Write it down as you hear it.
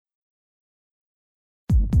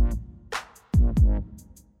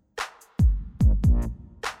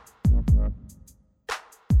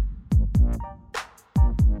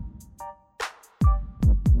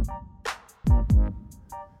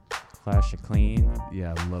Clash of Clean.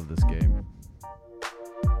 Yeah, I love this game.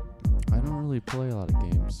 I don't really play a lot of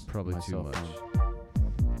games. Probably too myself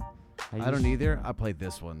much. I don't either. I played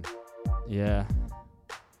this one. Yeah.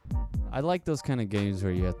 I like those kind of games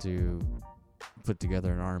where you have to put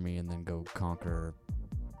together an army and then go conquer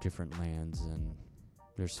different lands, and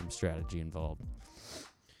there's some strategy involved.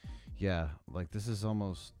 Yeah, like this is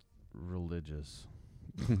almost religious.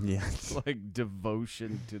 Yeah. It's like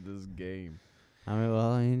devotion to this game. I mean,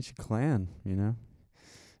 well, it's your clan, you know?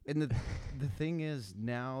 And the thing is,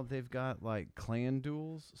 now they've got like clan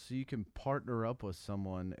duels, so you can partner up with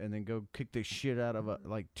someone and then go kick the shit out of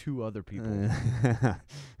like two other people.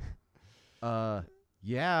 Yeah.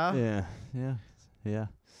 Yeah.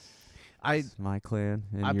 It's my clan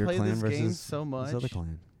and I your play clan this versus game so much. this other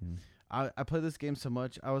clan. Yeah. I play this game so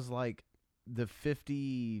much. I was like the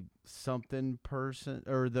 50-something person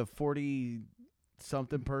or the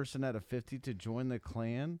 40-something person out of 50 to join the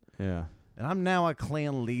clan. Yeah. And I'm now a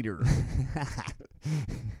clan leader.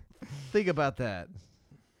 Think about that.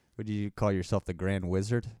 Would you call yourself the Grand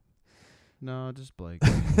Wizard? No, just Blake.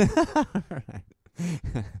 Right.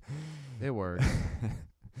 It works.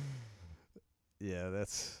 Yeah,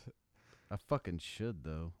 that's... I fucking should,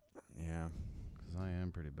 though. Yeah. Because I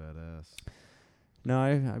am pretty badass. No,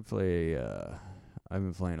 I play... I've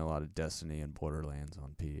been playing a lot of Destiny and Borderlands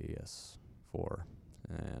on PS4,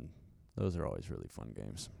 and those are always really fun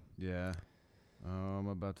games. Yeah. Oh, I'm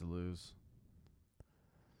about to lose.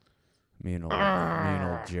 Me and old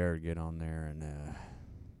Jared get on there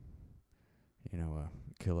and,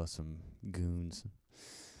 kill us some goons.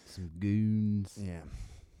 Some goons. Yeah.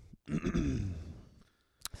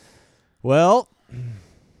 Well,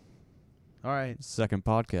 All right. second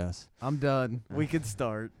podcast. I'm done. We can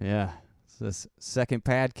start. Yeah. It's this second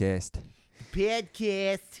podcast.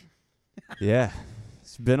 Podcast. Yeah.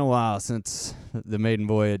 It's been a while since the maiden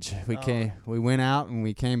voyage. We went out and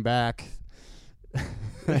we came back.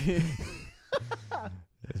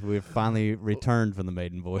 We finally returned from the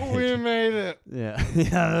maiden voyage. We made it. Yeah.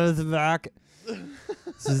 Yeah, it's back.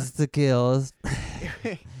 This is the kills.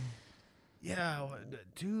 Yeah,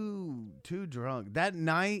 too drunk. That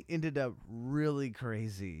night ended up really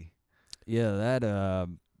crazy. Yeah,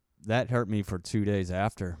 that hurt me for 2 days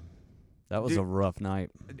after. That was a rough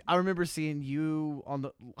night. I remember seeing you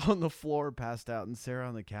on the floor passed out and Sarah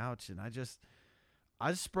on the couch, and I just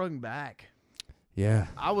sprung back. Yeah.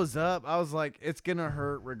 I was up. I was like, it's going to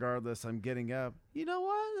hurt regardless. I'm getting up. You know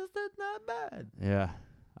what? That's not bad. Yeah.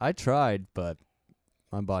 I tried, but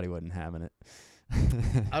my body wasn't having it.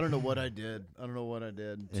 I don't know what I did.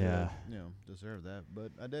 To, Yeah. deserve that.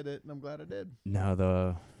 But I did it, and I'm glad I did. No,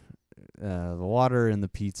 the water and the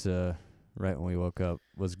pizza right when we woke up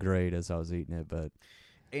was great as I was eating it, but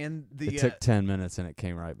And it took 10 minutes and it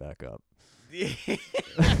came right back up. Yeah.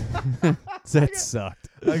 That sucked.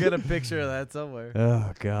 I got a picture of that somewhere.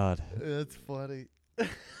 Oh, God. That's funny.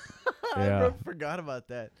 Yeah. I forgot about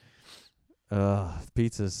that.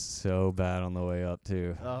 Pizza's so bad on the way up,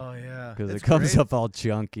 too. Oh, yeah. Because it It's comes great. up all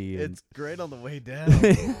chunky. And It's great on the way down.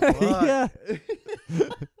 yeah.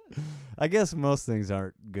 I guess most things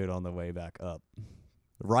aren't good on the way back up.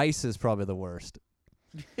 Rice is probably the worst.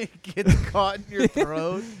 It gets caught in your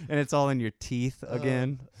throat. And it's all in your teeth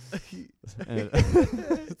again. And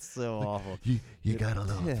it's so awful. You got a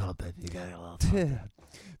little something. You got a little something.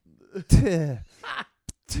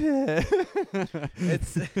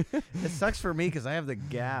 It sucks for me because I have the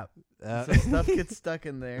gap. So stuff gets stuck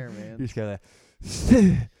in there, man. You just gotta.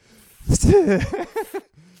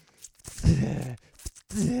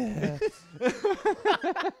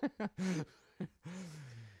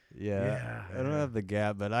 Yeah, I don't have the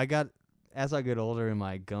gap, but as I get older and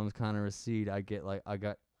my gums kind of recede, I got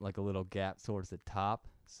like a little gap towards the top.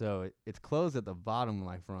 So it's closed at the bottom of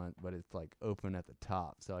my front, but it's like open at the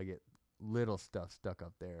top. So I get little stuff stuck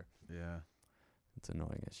up there. Yeah. It's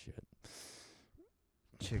annoying as shit.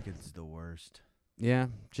 Chicken's the worst. Yeah,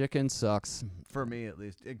 chicken sucks. For me, at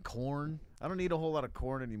least. And corn. I don't eat a whole lot of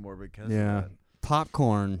corn anymore because of Yeah, that.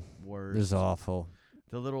 popcorn Worst. is awful.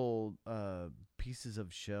 The little pieces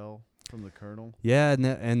of shell from the kernel. Yeah,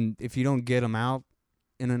 and if you don't get them out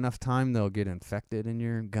in enough time, they'll get infected in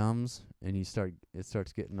your gums, and it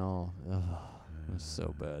starts getting all. It's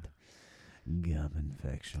so bad. Gum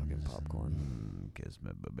infection. Fucking popcorn. Kiss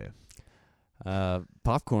me, baby.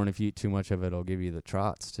 Popcorn, if you eat too much of it, will give you the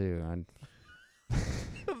trots too.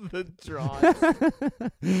 The trots.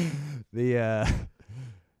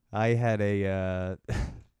 I had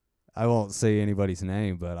I won't say anybody's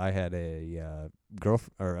name, but I had a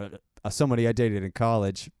girlfriend or somebody I dated in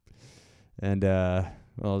college, and well,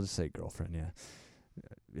 I'll just say girlfriend.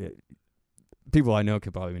 Yeah. people I know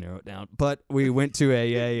could probably narrow it down. But we went to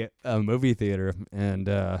a movie theater, and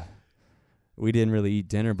we didn't really eat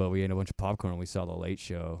dinner, but we ate a bunch of popcorn. We saw The Late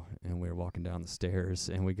Show, and we were walking down the stairs,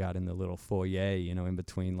 and we got in the little foyer, in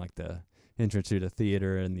between like the entrance to the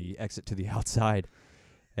theater and the exit to the outside,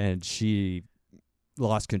 and she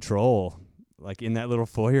lost control like in that little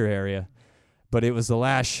foyer area. But it was the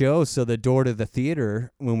last show, so the door to the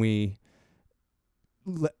theater, when we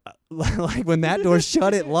like when that door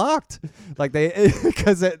shut, it locked. Like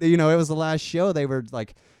because it was the last show. They were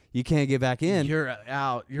like, you can't get back in. You're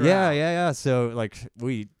out. You're yeah, out. yeah. So like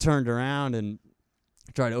we turned around and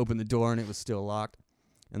tried to open the door, and it was still locked.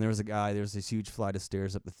 And there was this huge flight of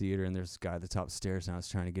stairs up the theater, and there's this guy at the top of the stairs, and I was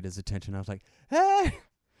trying to get his attention. I was like, "Hey,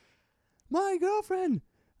 my girlfriend,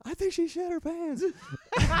 I think she shit her pants."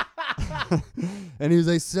 And he was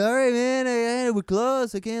like, "Sorry, man, we're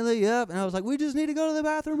closed. I can't let you up." And I was like, "We just need to go to the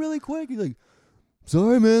bathroom really quick." He's like,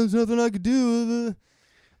 "Sorry, man, there's nothing I could do."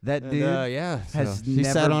 That dude has she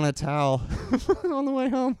sat on a towel on the way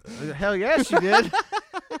home. Hell yeah, she did.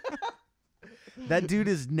 That dude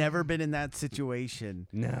has never been in that situation.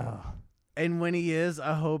 No. And when he is,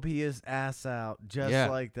 I hope he is ass out just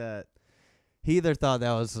like that. He either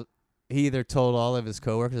told all of his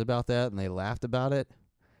coworkers about that and they laughed about it,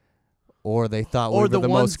 or they thought we were the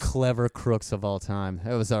most clever crooks of all time.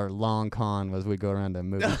 That was our long con, was we go around to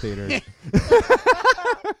movie theaters.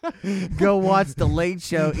 Go watch The Late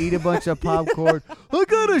Show, eat a bunch of popcorn. I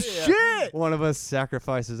got a shit. One of us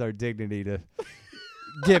sacrifices our dignity to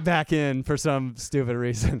get back in for some stupid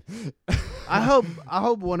reason. I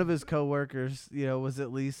hope one of his coworkers, was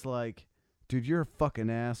at least like, dude, you're a fucking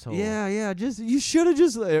asshole. Yeah. You should have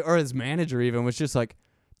just, or his manager even was just like,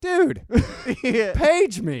 dude,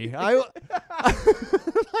 page me. I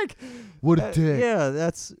like, what a dick. Yeah,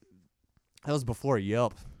 that was before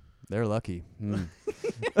Yelp. They're lucky. You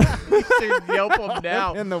should Yelp them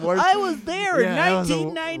now. In the worst. I was there in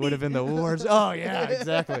 1990. Would have been the worst. Oh yeah,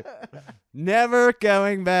 exactly. Never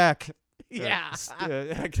going back. Yeah.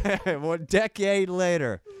 1 decade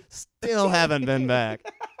later, still haven't been back.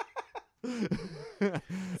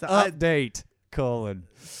 Update :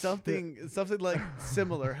 something like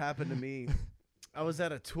similar happened to me. I was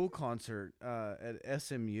at a Tool concert at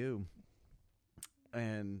SMU,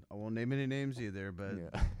 and I won't name any names either, but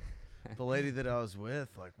the lady that I was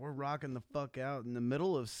with, like, we're rocking the fuck out. In the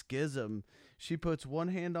middle of Schism, she puts one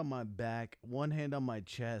hand on my back, one hand on my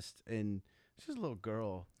chest, and she's a little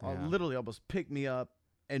girl. Literally almost picked me up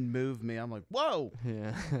and moved me. I'm like, whoa.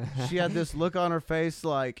 Yeah. She had this look on her face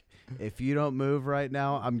like, if you don't move right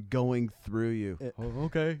now, I'm going through you.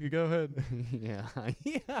 Okay, you go ahead. Yeah.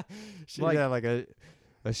 She had like a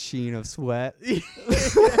sheen of sweat.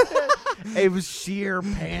 It was sheer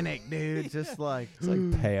panic, dude. Just like, it's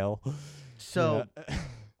like pale. So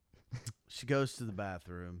she goes to the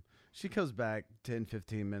bathroom. She comes back 10,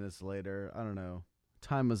 15 minutes later. I don't know.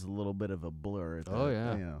 Time was a little bit of a blur. At that, oh,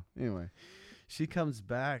 yeah. Anyway, she comes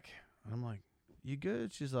back. I'm like, you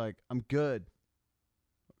good? She's like, I'm good.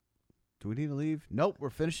 Do we need to leave? Nope,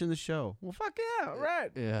 we're finishing the show. Well, fuck yeah. All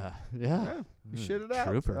right. Yeah. You shit it out.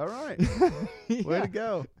 Trooper. All right. Way to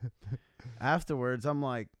go. Afterwards, I'm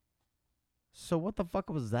like, so what the fuck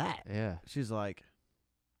was that? Yeah. She's like,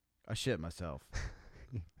 I shit myself.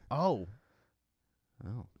 Oh.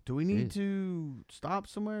 Do we need to stop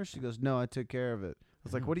somewhere? She goes, no, I took care of it. I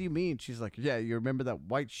was like, what do you mean? She's like, yeah, you remember that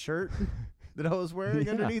white shirt that I was wearing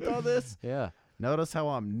underneath all this? Yeah. Notice how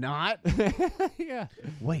I'm not? Yeah.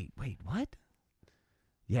 Wait, what?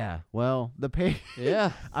 Yeah, well,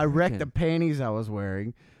 yeah. I wrecked the panties I was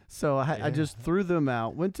wearing. So I just threw them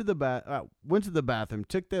out, went to the bathroom,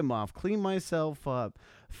 took them off, cleaned myself up,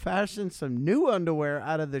 fashioned some new underwear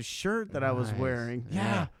out of the shirt that I was wearing.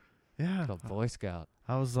 Yeah. Like a Boy Scout.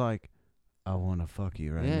 I was like, I want to fuck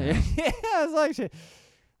you right now. Yeah, I was like,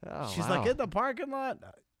 she's like, in the parking lot?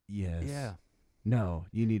 Yes. Yeah. No,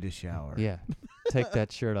 you need a shower. Yeah. Take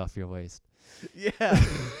that shirt off your waist. Yeah.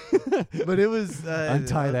 But it was...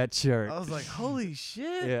 untie that shirt. I was like, holy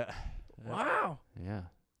shit. Yeah. Wow. Yeah.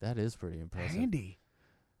 That is pretty impressive. Handy.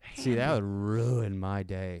 See, that would ruin my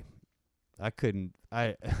day. I couldn't.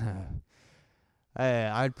 I'd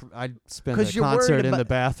spend the concert in the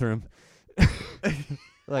bathroom,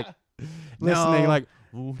 like listening, like.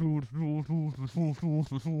 Yeah.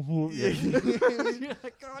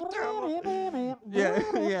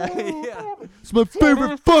 It's my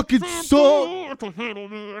favorite fucking song. You're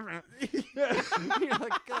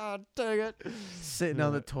like, God dang it. Sitting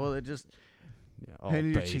on the toilet, just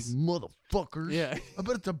handing your cheek, motherfuckers. Yeah. I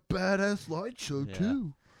bet it's a badass light show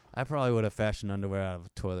too. I probably would have fashioned underwear out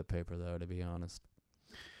of toilet paper, though, to be honest.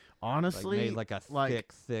 Honestly, made like a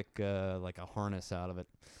thick, like a harness out of it.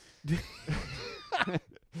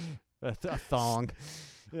 a thong.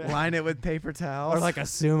 Yeah. Line it with paper towels. Or like a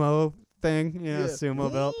sumo thing,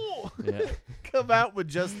 sumo belt. Yeah. Come out with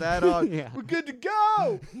just that on. Yeah. We're good to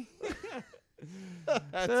go. That's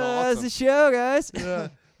awesome. That's the show, guys. Yeah,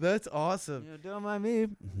 that's awesome. Don't mind me.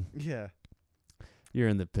 Yeah. You're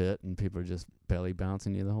in the pit and people are just belly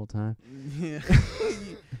bouncing you the whole time. Yeah.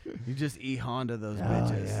 You just Honda those Oh,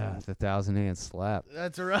 bitches. yeah, the 1,000-hand slap.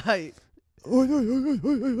 That's right. Get out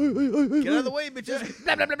of the way, bitches.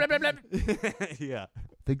 Blah, blah, blah, blah, blah, blah. Yeah.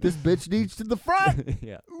 Think this bitch needs to the front.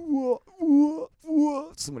 Yeah.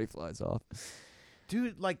 Somebody flies off.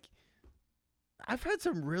 Dude, like, I've had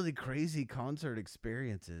some really crazy concert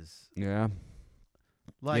experiences. Yeah.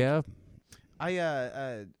 Like, yeah.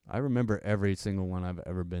 I remember every single one I've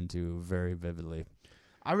ever been to very vividly.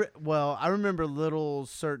 I remember little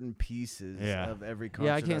certain pieces of every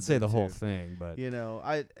concert. Yeah, I can't say the whole to. thing, but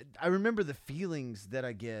I remember the feelings that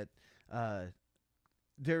I get.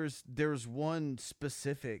 There's one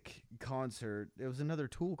specific concert. It was another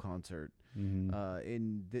Tool concert.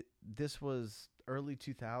 Mm-hmm. This was early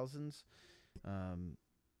 2000s,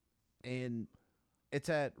 and it's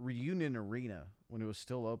at Reunion Arena when it was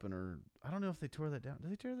still open. Or I don't know if they tore that down.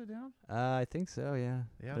 Did they tear that down? I think so. Yeah.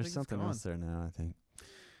 Yeah. There's something else there now, I think.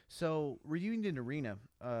 So Reunion Arena,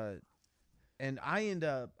 and I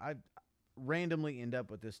randomly end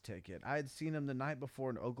up with this ticket. I had seen him the night before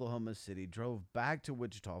in Oklahoma City, drove back to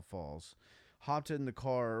Wichita Falls, hopped in the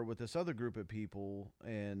car with this other group of people,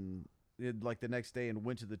 and like the next day and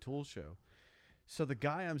went to the Tool show. So the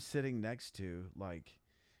guy I'm sitting next to, like,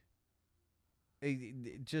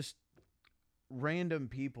 just random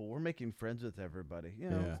people. We're making friends with everybody. You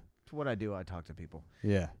know, what I do, I talk to people.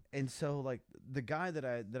 Yeah. And so, like, the guy that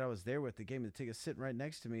I was there with that gave me the ticket sitting right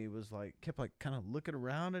next to me was like, kept like kind of looking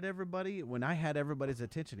around at everybody. When I had everybody's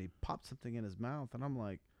attention, he popped something in his mouth, and I'm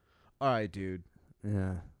like, all right, dude.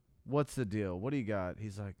 Yeah. What's the deal? What do you got?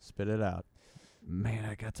 He's like, spit it out. Man,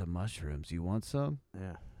 I got some mushrooms. You want some?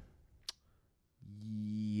 Yeah.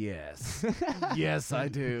 Yes. Yes, I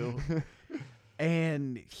do.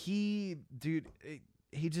 And he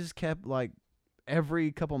just kept, like,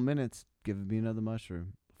 every couple minutes giving me another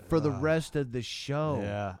mushroom for the rest of the show.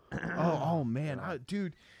 Yeah. Oh man,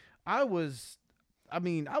 I was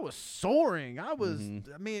soaring. I was,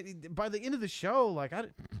 I mean, by the end of the show, like, I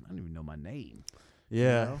don't even know my name.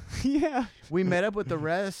 Yeah. You know? Yeah. We met up with the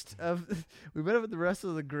rest of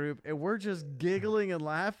the group, and we're just giggling and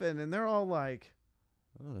laughing, and they're all like,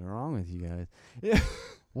 "What's wrong with you guys?" Yeah.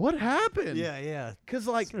 What happened? Yeah. Because,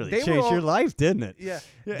 like, really they changed were your life, didn't it? Yeah.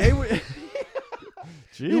 They were.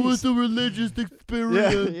 It was a religious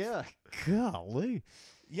experience. Yeah. Golly.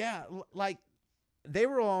 Yeah, like, they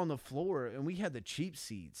were all on the floor, and we had the cheap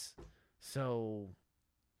seats. So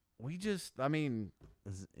we just,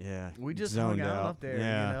 we just hung out up there,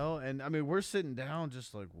 you know? And, I mean, we're sitting down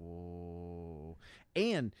just like, whoa.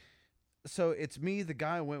 And so it's me, the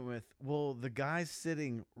guy I went with. Well, the guy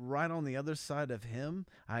sitting right on the other side of him,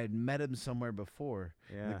 I had met him somewhere before.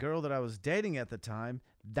 Yeah. The girl that I was dating at the time,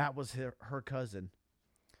 that was her cousin.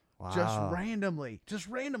 Wow. Just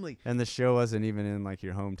randomly. And the show wasn't even in, like,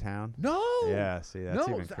 your hometown? No. Yeah, see, that's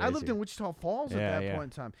even crazy. I lived in Wichita Falls at that point in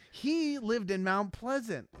time. He lived in Mount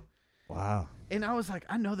Pleasant. Wow. And I was like,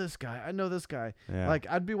 I know this guy. Yeah. Like,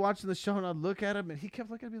 I'd be watching the show, and I'd look at him, and he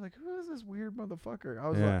kept looking at me like, who is this weird motherfucker? I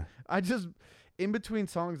was like, in between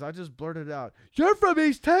songs, I just blurted out, "You're from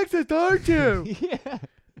East Texas, aren't you?" Yeah.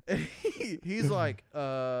 And he's like,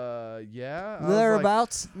 yeah.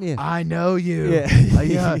 Thereabouts. Like, yeah. I know you.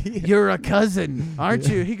 Yeah. You're a cousin, aren't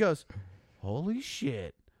you? He goes, holy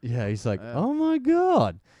shit. Yeah, he's like, oh my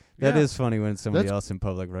God. That Yeah. is funny when somebody else in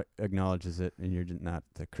public acknowledges it and you're not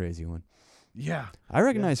the crazy one. Yeah. I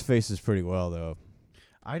recognize faces pretty well, though.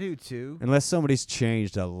 I do, too. Unless somebody's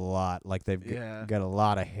changed a lot, like they've got a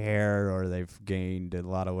lot of hair or they've gained a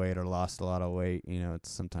lot of weight or lost a lot of weight. You know, it's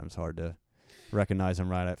sometimes hard to recognize them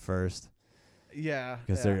right at first. Yeah.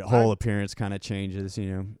 Because their whole appearance kind of changes,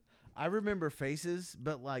 you know. I remember faces,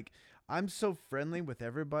 but, like, I'm so friendly with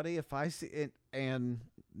everybody. If I see it, and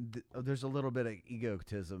there's a little bit of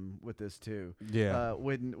egotism with this too. Yeah.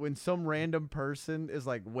 When some random person is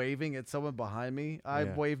like waving at someone behind me, I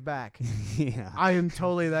wave back. Yeah. I am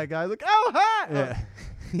totally that guy. Like, oh hi. Yeah.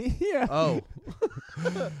 Yeah. Oh.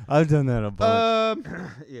 I've done that a bunch.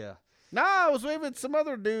 Yeah. Nah, I was waving at some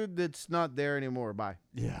other dude that's not there anymore. Bye.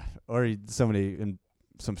 Yeah. Or somebody in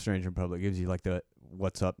some stranger in public gives you like the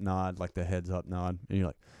what's up nod, like the heads up nod, and you're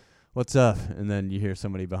like, what's up? And then you hear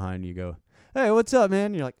somebody behind you go, hey, what's up, man?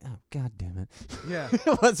 And you're like, oh, God damn it. Yeah.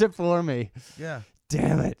 It wasn't for me. Yeah.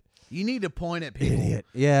 Damn it. You need to point at people. Idiot.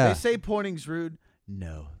 Yeah. They say pointing's rude.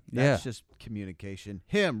 No. That's just communication.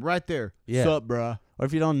 Him right there. Yeah. Sup, bruh? Or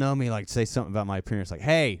if you don't know me, like say something about my appearance, like,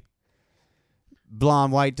 hey,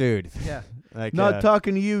 blonde white dude. Yeah. Like Not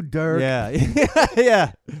talking to you, Dirk. Yeah.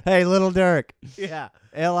 Yeah. Hey, little Dirk. Yeah.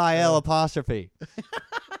 LIL apostrophe.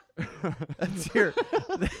 That's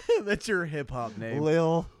your hip hop name.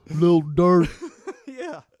 Lil Dirk.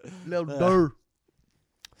 Yeah. Lil Dirk.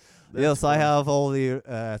 Yes, I have all the.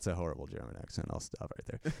 That's a horrible German accent. I'll stop right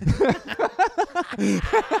there.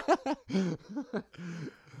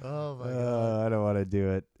 Oh my god. I don't want to do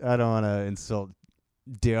it. I don't want to insult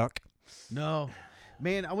Dirk. No,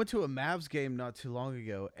 man. I went to a Mavs game not too long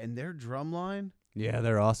ago, and their drum line. Yeah,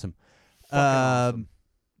 they're awesome. Awesome.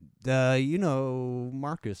 You know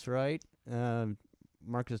Marcus, right?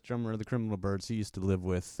 Marcus, drummer of the Criminal Birds. He used to live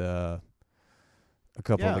with a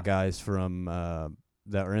couple of the guys from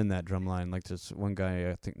that were in that drum line. Like this one guy,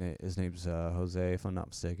 I think his name's Jose, if I'm not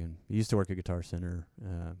mistaken. He used to work at Guitar Center.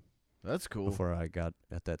 That's cool. Before I got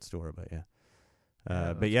at that store, but yeah.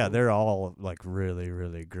 That's but yeah, cool. they're all like really,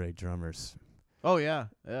 really great drummers. Oh yeah.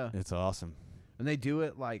 It's awesome. And they do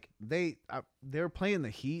it like they were playing the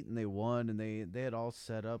Heat and they won and they had all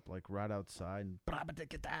set up like right outside and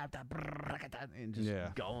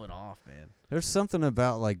just going off, man. There's something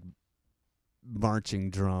about like marching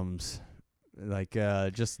drums, like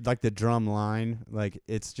just like the drum line, like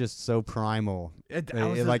it's just so primal. It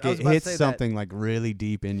hits something like really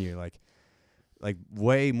deep in you, like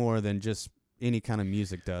way more than just any kind of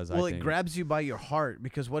music does. Well, I think it grabs you by your heart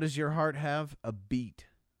because what does your heart have? A beat.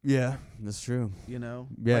 Yeah, that's true. You know?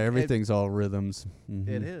 Yeah, like everything's all rhythms.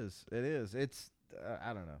 It is. It's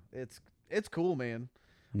I don't know. It's cool, man.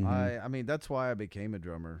 Mm-hmm. I mean that's why I became a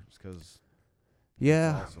drummer, because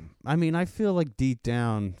yeah, it's awesome. I mean I feel like deep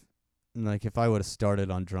down, like if I would have started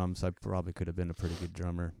on drums, I probably could have been a pretty good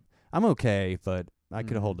drummer. I'm okay, but I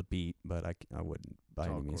could hold a beat, but I wouldn't by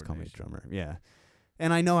any means call me a drummer. Yeah.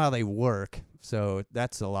 And I know how they work, so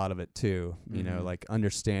that's a lot of it too. You know, like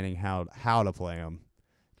understanding how to play them.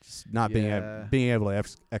 Just not being able to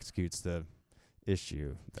execute's the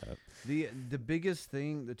issue. The biggest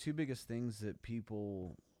thing, the two biggest things that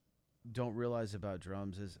people don't realize about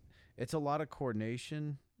drums is it's a lot of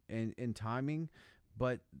coordination and timing,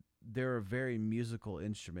 but they're a very musical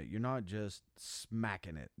instrument. You're not just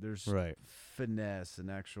smacking it. There's finesse and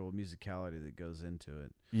actual musicality that goes into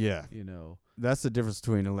it. Yeah. You know. That's the difference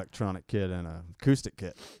between an electronic kit and an acoustic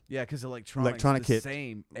kit. Yeah, because electronic kit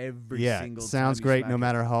same every single time. Sounds great no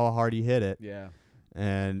matter how hard you hit it. Yeah.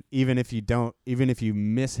 And even if you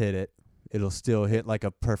miss hit it, it'll still hit like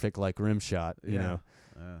a perfect like rim shot, you know.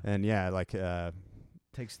 And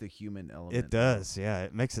takes the human element. It does, yeah.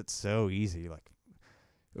 It makes it so easy. Like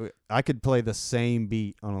I could play the same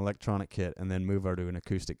beat on an electronic kit and then move over to an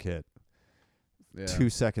acoustic kit 2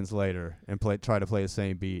 seconds later and try to play the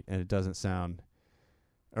same beat, and it doesn't sound,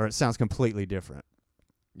 or it sounds completely different.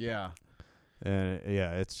 Yeah. And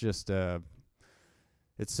it's just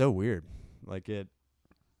it's so weird. Like it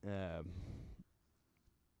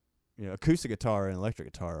acoustic guitar and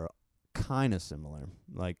electric guitar are kind of similar.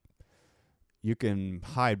 Like you can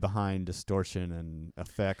hide behind distortion and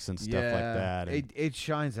effects and stuff like that. It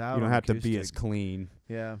shines out. You don't have acoustic. to be as clean.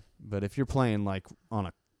 Yeah. But if you're playing like on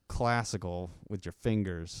a classical with your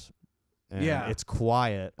fingers, and it's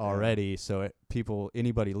quiet already, so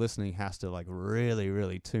anybody listening has to like really,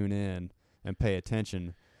 really tune in and pay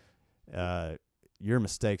attention. Your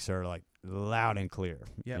mistakes are like loud and clear.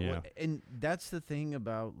 Yeah, you well, know? and that's the thing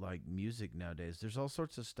about like music nowadays. There's all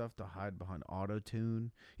sorts of stuff to hide behind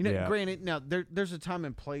auto-tune. You know, granted, now there's a time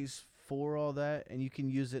and place for all that, and you can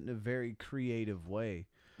use it in a very creative way.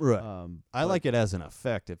 Right. I like it as an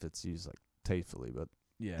effect if it's used like tastefully, but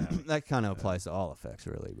that kind of applies to all effects,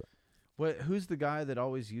 really. But who's the guy that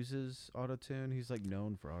always uses auto-tune? He's like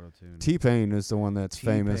known for auto-tune. T-Pain is the one that's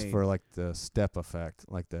famous for like the step effect,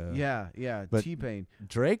 like the But T-Pain.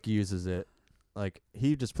 Drake uses it. Like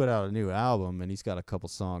he just put out a new album and he's got a couple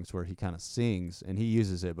songs where he kind of sings and he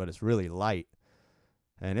uses it, but it's really light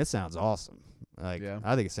and it sounds awesome. Like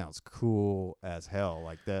I think it sounds cool as hell,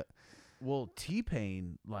 like that. Well,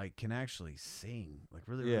 T-Pain like can actually sing like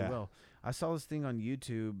really well. I saw this thing on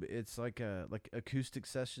YouTube. It's like acoustic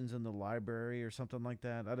sessions in the library or something like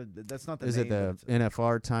that. That's not the name. Is it the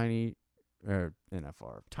NFR Tiny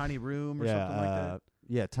Tiny Room or something like that?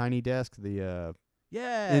 Yeah, Tiny Desk, the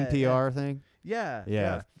NPR thing.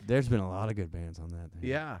 Yeah. There's been a lot of good bands on that thing.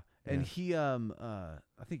 Yeah. And he I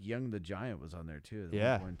think Young the Giant was on there too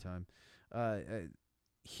at one point in time.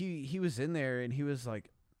 He was in there and he was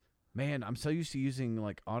like man, I'm so used to using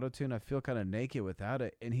like autotune. I feel kind of naked without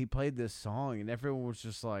it. And he played this song, and everyone was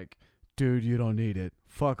just like, "Dude, you don't need it.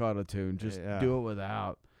 Fuck autotune. Just do it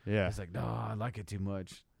without." Yeah. He's like, "No, I like it too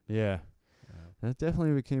much." Yeah. That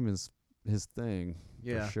definitely became his thing.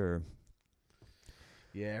 Yeah. For sure.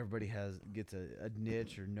 Yeah, everybody gets a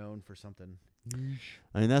niche or known for something.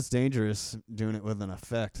 I mean, that's dangerous doing it with an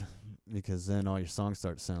effect, because then all your songs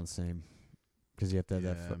start to sound the same, because you have to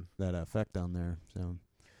have that effect on there. So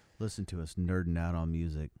listen to us nerding out on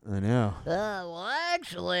music. I know. Well,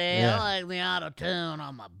 actually, I like the auto-tune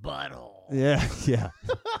on my butthole. Yeah, yeah.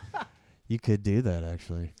 You could do that,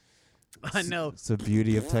 actually. I know. It's the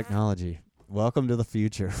beauty of technology. Welcome to the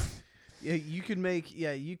future. Yeah,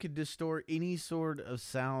 you could distort any sort of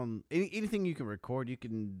sound. Anything you can record, you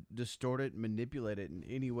can distort it, manipulate it in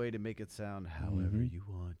any way to make it sound however you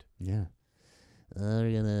want. Yeah.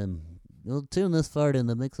 We'll tune this fart in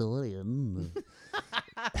the mixolydian.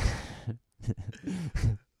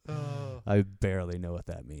 I barely know what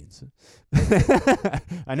that means.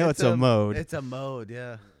 I know it's a mode. It's a mode,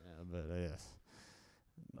 yeah. But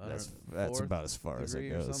that's about as far as it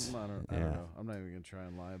goes. I don't know. I'm not even going to try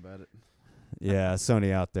and lie about it. Yeah,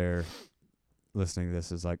 Sony out there listening to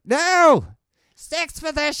this is like, no! 6th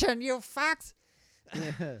position, you fucks!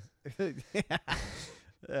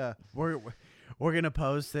 Yeah. We're gonna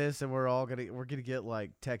post this, and we're gonna get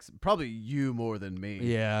like text. Probably you more than me.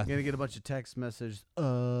 Yeah. You're gonna get a bunch of text messages.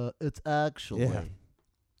 It's actually. Yeah.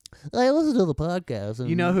 I listened to the podcast. And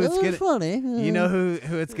You know who it's it was funny. You know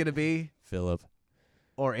who it's gonna be? Philip.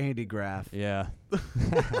 Or Andy Graff. Yeah.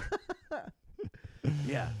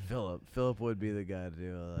 Yeah, Philip. Philip would be the guy to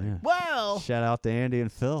do it. Like, Yeah. Well. Shout out to Andy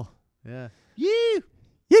and Phil. Yeah. Yeah.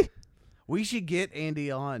 We should get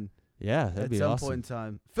Andy on. Yeah, that'd be at some awesome. point in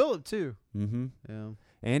time. Philip too. Mm-hmm. Yeah.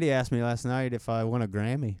 Andy asked me last night if I won a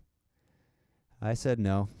Grammy. I said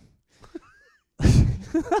no.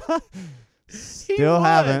 Still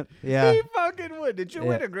haven't. Yeah. He fucking would. Did you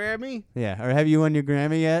win a Grammy? Yeah. Or have you won your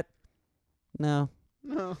Grammy yet? No.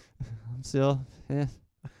 No. I'm still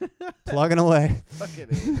plugging away.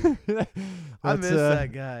 Fucking Andy. I miss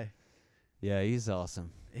that guy. Yeah, he's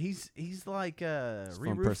awesome. He's like He's a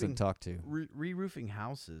fun person re-roofing to talk to. re-roofing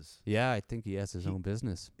houses. Yeah, I think he has his own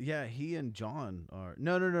business. Yeah, he and John are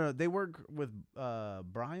no. They work with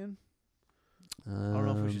Brian. I don't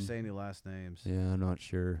know if we should say any last names. Yeah, I'm not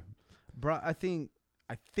sure. I think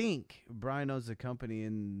Brian owns the company,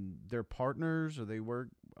 and they're partners, or they work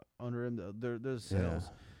under him. They're sales.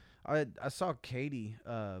 Yeah. I saw Katie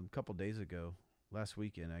a couple days ago, last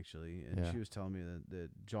weekend actually, and she was telling me that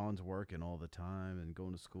John's working all the time and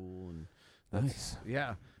going to school, and Nice.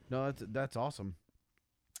 Yeah, no, that's awesome.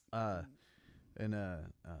 Yeah,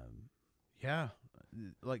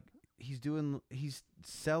 like he's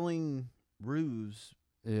selling roofs.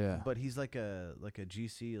 Yeah. But he's like a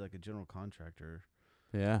GC, like a general contractor.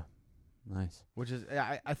 Yeah. Nice. Which is,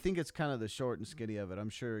 I think it's kind of the short and skinny of it.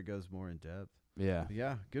 I'm sure it goes more in depth. Yeah. But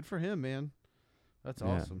yeah, good for him, man. That's Yeah,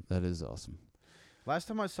 awesome. that is awesome. Last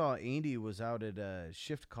time I saw Andy was out at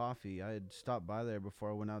Shift Coffee. I had stopped by there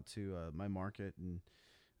before I went out to my market, and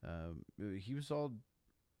he was all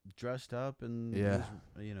dressed up and in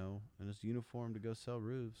his uniform to go sell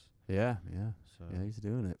roofs. Yeah. Yeah. So Yeah, he's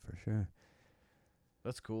doing it for sure.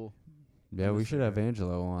 that's cool. Yeah, we should have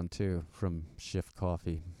Angelo on too from Shift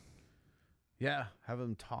Coffee. Yeah, have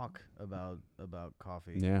him talk about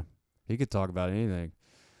coffee. Yeah, he could talk about anything.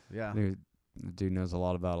 Yeah. The dude knows a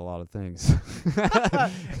lot about a lot of things.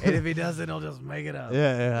 And if he doesn't, he'll just make it up.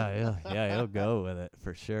 Yeah, he'll go with it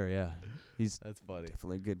for sure. Yeah, That's funny.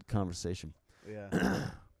 definitely a good conversation. Yeah.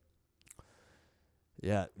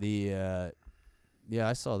 Yeah,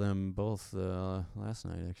 I saw them both last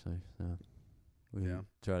night actually. So we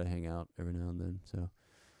try to hang out every now and then. So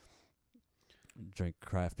drink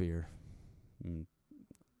craft beer. And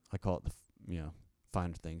I call it the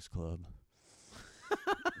Finer Things Club.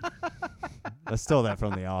 I stole that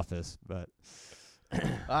from The Office, but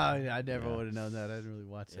I never would have known that. I didn't really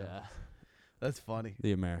watch that. That's funny.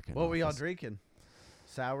 The American. What were y'all Office. drinking?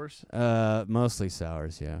 Sours? Mostly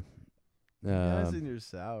sours, yeah. Guys in your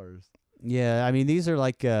sours. Yeah, I mean these are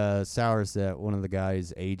like sours that one of the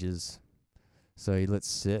guys ages, so he lets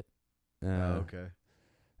sit. Okay.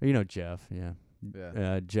 You know Jeff, yeah.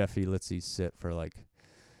 Yeah. Jeff, he lets these sit for like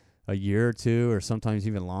a year or two, or sometimes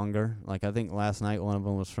even longer. Like I think last night one of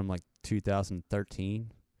them was from like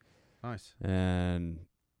 2013. Nice. And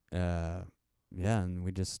and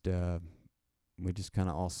we just kind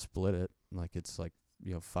of all split it. Like it's like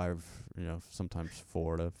 5, sometimes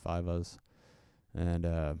 4 to 5 of us,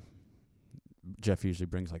 and Jeff usually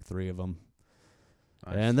brings like 3 of them,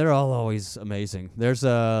 Nice. And they're all always amazing. There's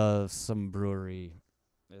some brewery.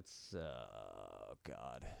 It's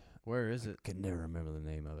God, Where is it? I can never remember the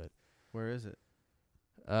name of it. Where is it?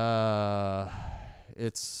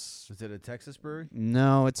 It's Is it a Texas brewery?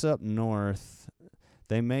 no, it's up north.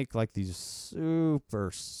 They make like these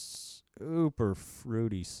super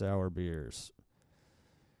fruity sour beers.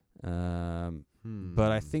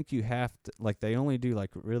 But I think you have to, like, they only do like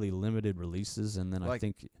really limited releases, and then I Like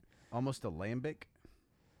think almost a lambic.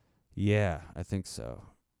 yeah, I think so.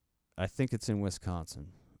 I think it's in Wisconsin.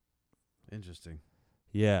 Interesting.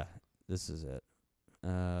 Yeah, this is it.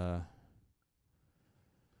 Yeah,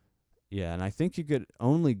 and I think you could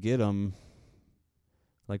only get them,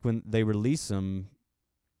 like, when they release them,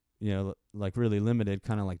 you know, like really limited,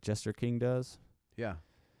 kind of like Jester King does. Yeah.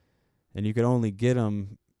 And you could only get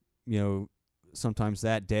them, you know, sometimes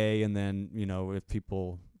that day, and then, you know, if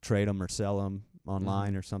people trade them or sell them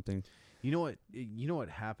online or something. You know what? You know what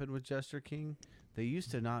happened with Jester King? They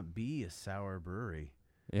used to not be a sour brewery,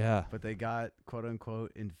 Yeah. but they got quote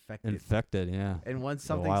unquote infected. Infected, yeah. And once The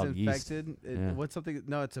something's wild yeast. infected, Yeah. once something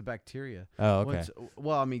no, it's a bacteria. Oh, okay. Once,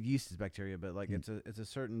 well, I mean, yeast is bacteria, but like it's a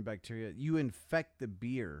certain bacteria. You infect the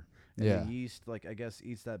beer, and Yeah. the yeast, like I guess,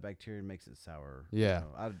 eats that bacteria and makes it sour. Yeah. You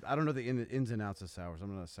know, I don't know the ins and outs of sours.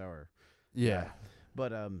 I'm not a sour. Yeah. guy.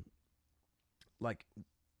 But like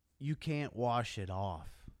you can't wash it off.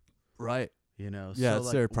 Right. You know. Yeah, so it's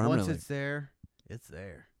like, there permanently. Once it's there, it's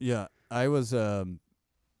there. Yeah, I was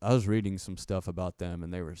reading some stuff about them,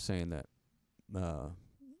 and they were saying that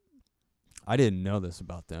I didn't know this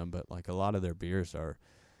about them, but like a lot of their beers are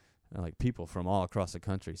like people from all across the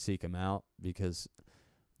country seek them out because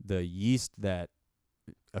the yeast that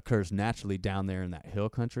occurs naturally down there in that hill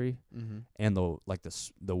country, and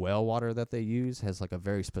the well water that they use has like a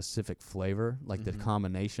very specific flavor, like the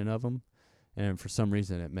combination of them, and for some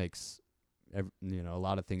reason it makes you know, a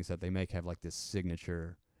lot of things that they make have like this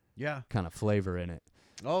signature kind of flavor in it.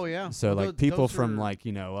 Oh yeah. So Well, like people those from are like,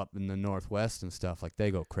 you know, up in the Northwest and stuff, like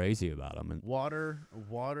they go crazy about them. And water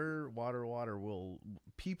will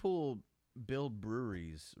people build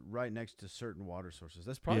breweries right next to certain water sources.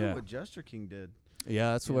 That's probably Yeah. what Jester King did.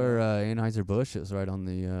 yeah, that's You where Anheuser-Busch is, right on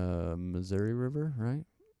the Missouri River, right?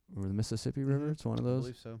 Or the Mississippi River. It's one of I those.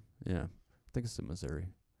 believe so. Yeah. I think it's the Missouri.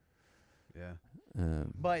 Yeah.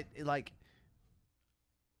 But But like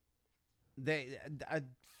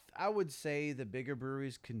I would say the bigger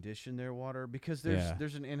breweries condition their water because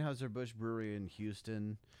there's an Anheuser-Busch brewery in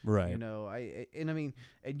Houston. right. You know, I mean,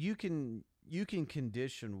 and you can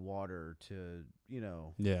condition water to, you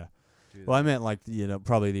know. Yeah. Do Well, I that. meant like, you know,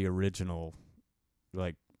 probably the original,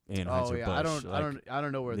 like Anheuser-Busch. Oh yeah, I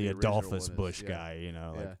don't know where the original Adolphus one is. Busch Yeah. guy, you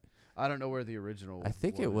know. Yeah. Like, I don't know where the original. I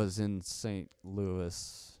think one it is. was in St.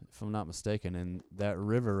 Louis, if I'm not mistaken, and that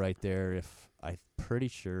river right there, if I'm pretty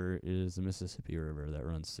sure is the Mississippi River that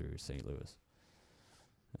runs through St. Louis.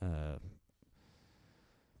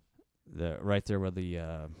 The right there where the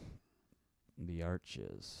arch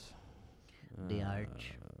is. The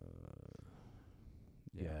arch.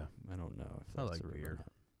 Yeah, I don't know if I that's like a river or beer. not.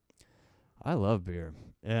 I love beer,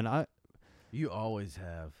 and You always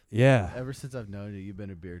have. yeah, Ever since I've known you, you've been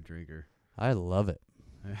a beer drinker. I love it.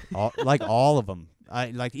 All of them.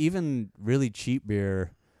 I like even really cheap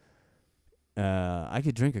beer. I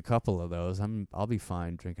could drink a couple of those. I'll be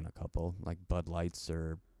fine drinking a couple, like Bud Lights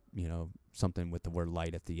or, you know, something with the word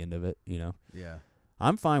light at the end of it, you know. Yeah.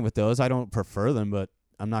 I'm fine with those. I don't prefer them, but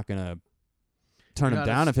I'm not going to turn You're them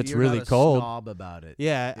not down a, if it's you're really not a cold. Snob about it.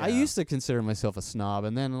 Yeah, I Yeah. used to consider myself a snob,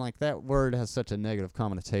 and then like that word has such a negative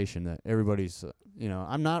connotation that everybody's, you know,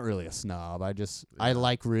 I'm not really a snob. I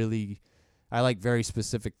like very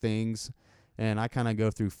specific things, and I kind of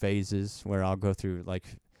go through phases where I'll go through like,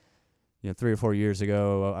 you know, 3 or 4 years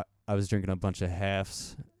ago, I was drinking a bunch of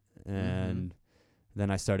halves, and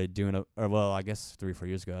then I started doing I guess 3 or 4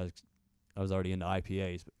 years ago, I was already into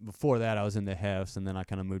IPAs. But before that, I was into halves, and then I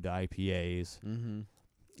kind of moved to IPAs. Mm-hmm.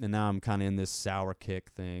 And now I'm kind of in this sour kick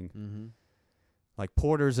thing. Mm-hmm. Like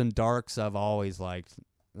porters and darks, I've always liked.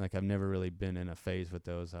 Like I've never really been in a phase with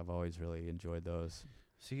those. I've always really enjoyed those.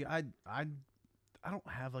 See, I don't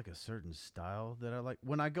have like a certain style that I like.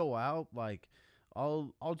 When I go out, like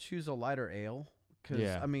I'll choose a lighter ale because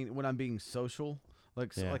Yeah. I mean when I'm being social,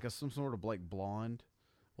 like Yeah. some sort of like blonde.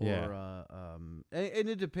 Or Yeah. and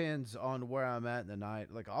it depends on where I'm at in the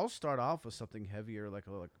night. Like I'll start off with something heavier, like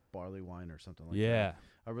barley wine or something like that. Yeah.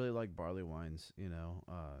 I really like barley wines, you know.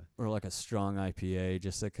 Or like a strong IPA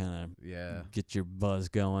just to kind Yeah. of get your buzz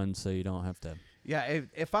going so you don't have to. Yeah,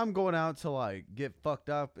 if I'm going out to like get fucked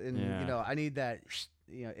up and Yeah. you know, I need that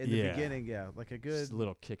in the beginning, like a good Just a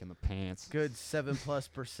little kick in the pants. good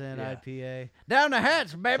 7+% Yeah. IPA. Down the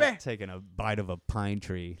hatch, baby. Like taking a bite of a pine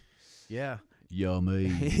tree. Yeah. Yummy.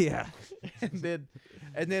 Yeah.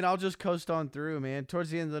 and then I'll just coast on through, man. Towards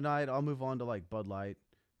the end of the night, I'll move on to like Bud Light,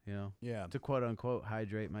 Yeah. to quote unquote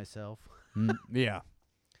hydrate myself. Yeah.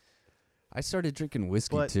 I started drinking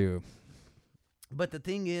whiskey But- too. But the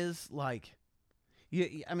thing is, like,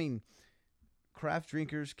 I mean, craft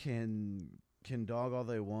drinkers can dog all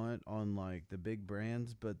they want on like the big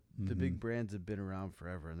brands, but the big brands have been around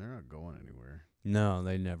forever and they're not going anywhere. No,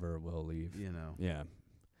 they never will leave. Yeah.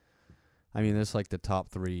 I mean, there's like the top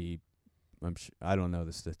 3. I don't know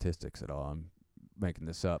the statistics at all. I'm making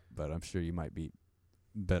this up, but I'm sure you might be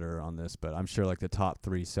better on this. But I'm sure like the top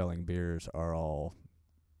 3 selling beers are all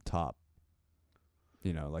top.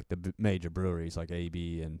 Like the major breweries like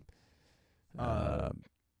AB and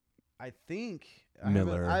I think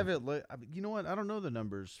Miller. I haven't you know what? I don't know the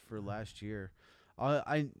numbers for last year.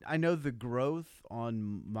 I know the growth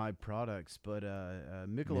on my products, but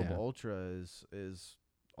Michelob Ultra is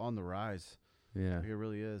on the rise. Yeah. Like it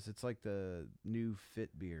really is. It's like the new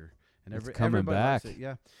fit beer, and It's coming everybody back. likes it.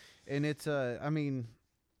 Yeah, and it's I mean,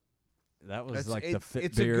 That was It's- like the fit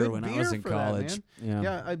it's a beer good when I beer was in for that, college. man.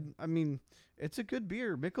 Yeah. I mean, it's a good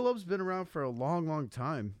beer. Michelob's been around for a long, long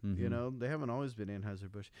time. You Mhm. know, they haven't always been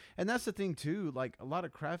Anheuser-Busch, and that's the thing too. Like a lot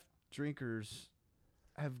of craft drinkers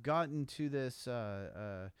have gotten to this.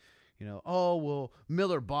 Oh well,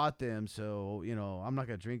 Miller bought them, so I'm not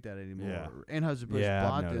gonna drink that anymore. Yeah. Or Anheuser-Busch Yeah, I've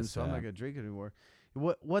bought them, noticed so I'm not that. gonna drink it anymore.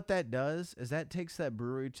 What that does is that takes that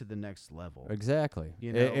brewery to the next level. Exactly.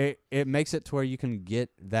 You know? It makes it to where you can get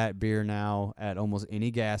that beer now at almost any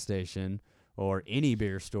gas station or any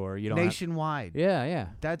beer store. You don't have- Nationwide. Yeah.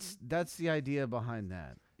 That's the idea behind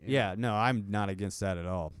that. Yeah, no, I'm not against that at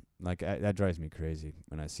all. Like that drives me crazy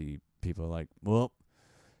when I see people like, well,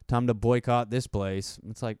 time to boycott this place.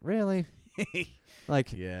 It's like, really?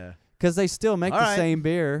 Like, Yeah. because they still make All the right. same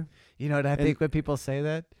beer. You know what I And- think when people say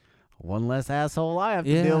that? One less asshole I have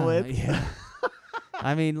to Yeah, deal with. yeah.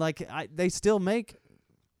 I mean, like, they still make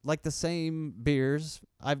like the same beers.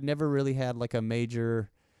 I've never really had like a major,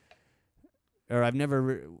 or I've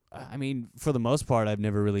never. I mean, for the most part, I've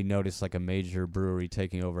never really noticed like a major brewery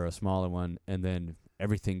taking over a smaller one and then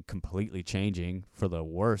everything completely changing for the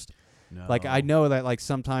worst. No. Like I know that like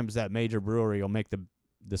sometimes that major brewery will make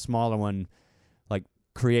the smaller one like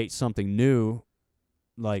create something new,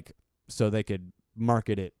 like so they could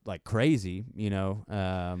market it like crazy,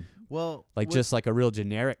 Well, like with- just like a real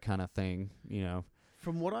generic kind of thing,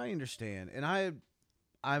 from what I understand, and I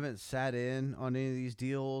haven't sat in on any of these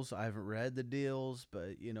deals. I haven't read the deals,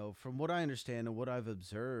 but from what I understand and what I've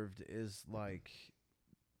observed is like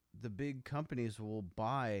the big companies will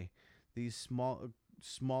buy these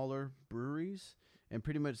smaller breweries and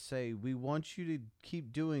pretty much say, we want you to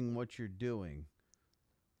keep doing what you're doing.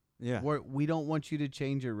 Yeah. We don't want you to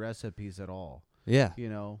change your recipes at all. Yeah.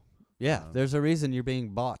 Um, There's a reason you're being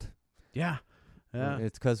bought. Yeah. Yeah.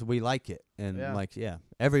 It's because we like it. And Yeah.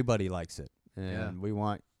 everybody likes it. And Yeah. we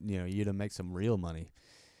want, you to make some real money.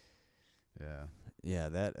 Yeah.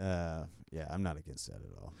 Yeah. I'm not against that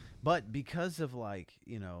at all. But because of like,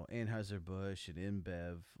 Anheuser-Busch and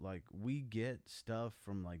InBev, like we get stuff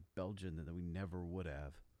from like Belgium that we never would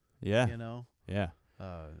have. Yeah. Yeah.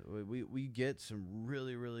 We get some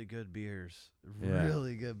really, really good beers. Yeah.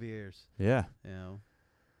 Really good beers. Yeah.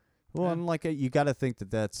 Well, Yeah. and like you got to think that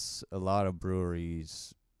that's a lot of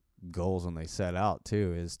breweries' goals when they set out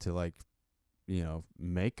too, is to like,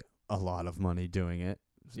 make a lot of money doing it.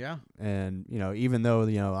 Yeah. And even though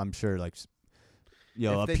I'm sure like, If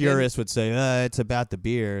a they purist would say it's about the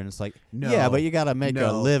beer, and it's like, No. yeah, but you got to make a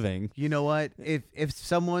No. living. You know what? If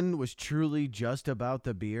someone was truly just about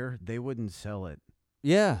the beer, they wouldn't sell it.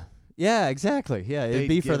 Yeah. Yeah. Exactly. Yeah. It'd They'd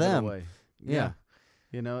be for give it them. away. Yeah.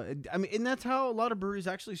 I mean, and that's how a lot of breweries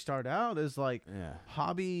actually start out, is like Yeah.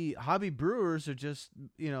 hobby brewers are just,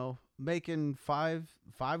 making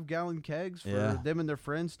 5-gallon kegs for Yeah. them and their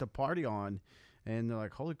friends to party on. And they're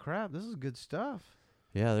like, holy crap, this is good stuff.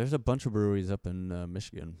 Yeah. There's a bunch of breweries up in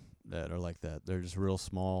Michigan that are like that. They're just real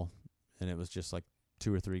small, and it was just like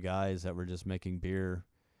 2 or 3 guys that were just making beer.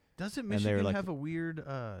 Doesn't And they were Michigan like- have a weird,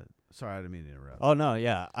 sorry, I didn't mean to interrupt. Oh no,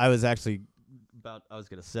 yeah. I was going to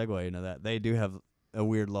segue into that. They do have a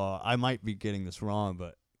weird law. I might be getting this wrong,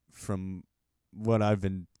 but from what I've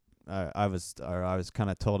been I was kind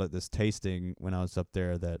of told at this tasting when I was up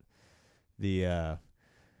there that the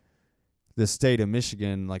state of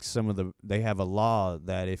Michigan, like they have a law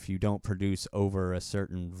that if you don't produce over a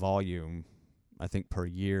certain volume, I think per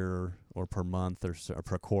year or per month or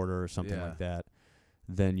per quarter or something Yeah. like that,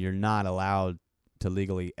 then you're not allowed to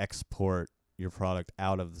legally export your product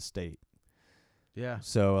out of the state. Yeah.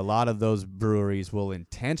 So a lot of those breweries will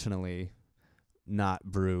intentionally not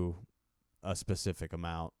brew a specific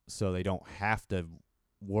amount, so they don't have to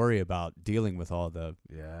worry about dealing with all the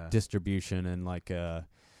distribution and like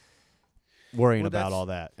worrying about all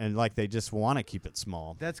that, and like they just want to keep it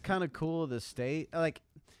small. That's kind of cool of the state. Like,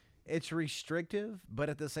 it's restrictive, but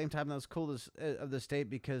at the same time, that's cool of the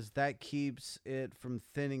state because that keeps it from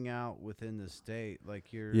thinning out within the state.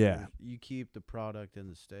 Like you keep the product in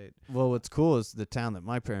the state. Well, what's cool is the town that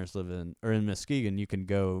my parents live in, or in Muskegon. You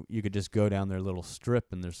could just go down their little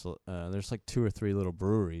strip, and there's like 2 or 3 little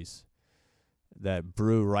breweries that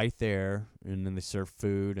brew right there, and then they serve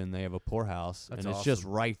food, and they have a poorhouse, and it's just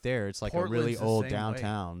right there. It's like Portland's a really old same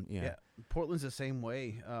downtown. Yeah, Portland's the same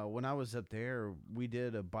way. When I was up there, we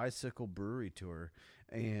did a bicycle brewery tour,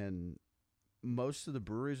 and most of the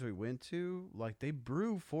breweries we went to, like, they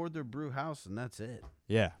brew for their brew house, and that's it.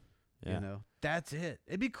 Yeah. You know, that's it.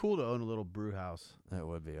 It'd be cool to own a little brew house. That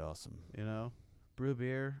would be awesome. You know, brew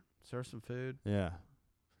beer, serve some food. Yeah.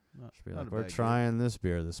 Not Be like, a we're bad trying this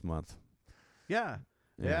beer this month. Yeah.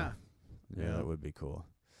 Yeah, that would be cool.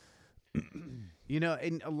 You know,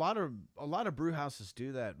 and a lot of brew houses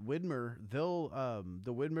do that. Widmer, they'll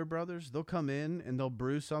the Widmer brothers, they'll come in and they'll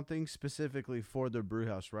brew something specifically for their brew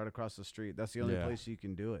house right across the street. That's the only place you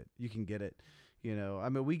can do it. You can get it. You know, I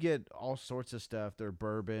mean, we get all sorts of stuff. Their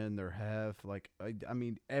bourbon, their hef, like I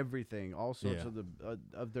mean everything, all sorts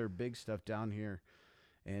of their big stuff down here,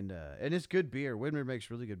 and it's good beer. Widmer makes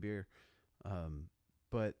really good beer,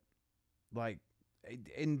 but like,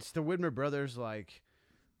 and it's the Widmer brothers, like,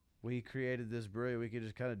 we created this brewery. We could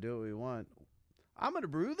just kind of do what we want. I'm going to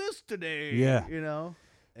brew this today. Yeah. You know?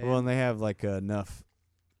 And they have, like, enough,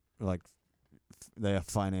 like, they have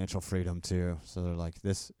financial freedom, too. So they're like,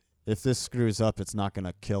 if this screws up, it's not going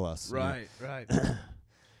to kill us. Right.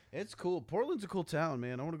 It's cool. Portland's a cool town,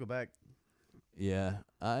 man. I want to go back. Yeah.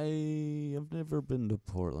 I have never been to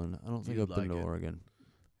Portland. I don't think I've been to Oregon.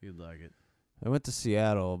 You'd like it. I went to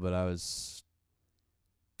Seattle, but I was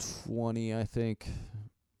 20, I think.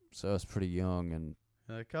 So I was pretty young, and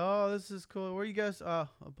like, oh, this is cool. Where you guys? Oh,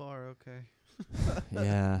 a bar. Okay.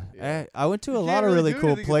 yeah. I went to a lot of really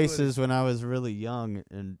cool places when I was really young,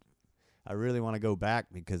 and I really want to go back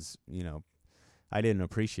because, you know, I didn't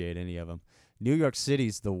appreciate any of them. New York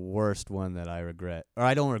City's the worst one that I regret. Or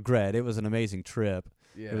I don't regret. It was an amazing trip.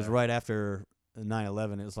 Yeah. It was right after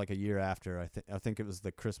 9/11. It was like a year after. I think it was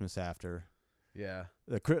the Christmas after. Yeah.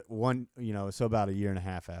 So about a year and a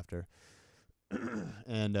half after.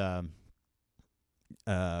 And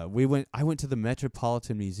I went to the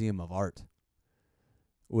Metropolitan Museum of Art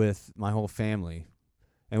with my whole family,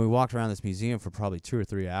 and we walked around this museum for probably 2 or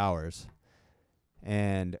 3 hours.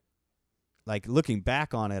 And like, looking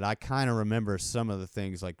back on it, I kind of remember some of the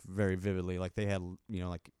things like very vividly. Like, they had, you know,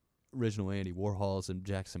 like original Andy Warhols and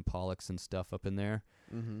Jackson Pollocks and stuff up in there.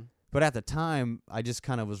 Mm-hmm. But at the time, I just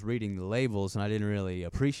kind of was reading the labels, and I didn't really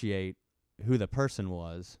appreciate who the person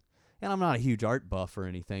was. And I'm not a huge art buff or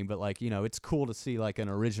anything, but, like, you know, it's cool to see, like, an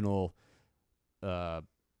original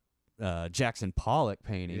Jackson Pollock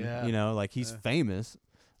painting. Yeah. You know, like, he's famous,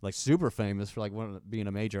 like, super famous for, like, being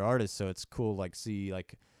a major artist. So it's cool, like, see,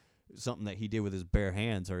 like, something that he did with his bare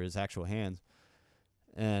hands or his actual hands.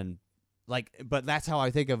 And, like, but that's how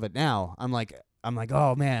I think of it now. I'm like,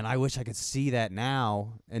 oh man, I wish I could see that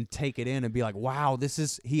now and take it in and be like, wow,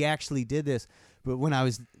 he actually did this. But when I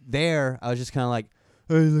was there, I was just kind of like,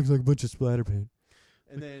 oh, he looks like a bunch of splatter paint.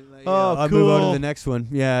 And then, like, I'll move on to the next one.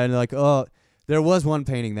 Yeah, and like, oh, there was one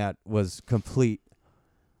painting that was complete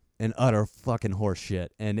and utter fucking horse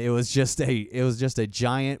shit, and it was just a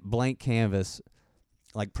giant blank canvas,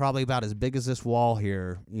 like probably about as big as this wall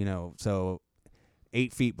here, you know, so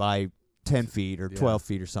 8 feet by 10 feet or 12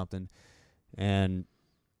 feet or something. And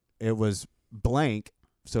it was blank,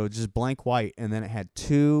 so just blank white, and then it had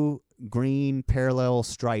 2 green parallel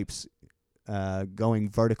stripes going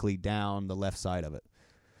vertically down the left side of it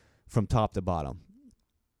from top to bottom.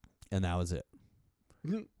 And that was it.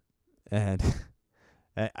 And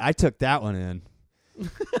I took that one in.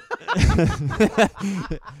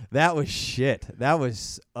 That was shit. That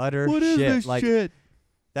was utter shit. What is this shit?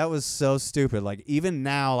 That was so stupid. Like, even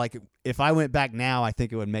now, like, if I went back now, I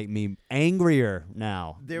think it would make me angrier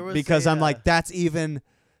now. Because I'm like, that's even,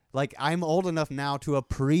 like, I'm old enough now to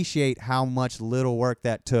appreciate how much little work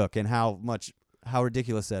that took and how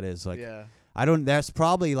ridiculous that is. Like, that's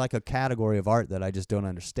probably like a category of art that I just don't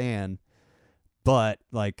understand. But,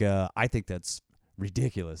 like, I think that's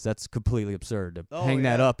ridiculous. That's completely absurd to hang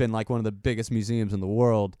that up in, like, one of the biggest museums in the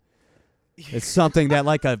world. It's something that,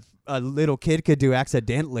 like, a little kid could do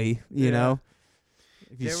accidentally, you know?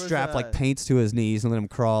 If you There was strap like a- paints to his knees and let him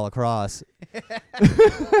crawl across.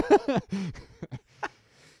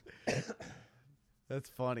 That's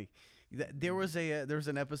funny. There was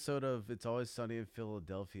an episode of It's Always Sunny in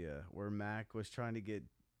Philadelphia where Mac was trying to get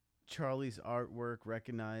Charlie's artwork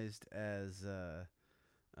recognized as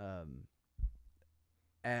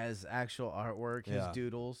actual artwork, his Yeah.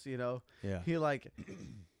 doodles, you know. Yeah.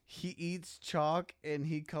 He eats chalk and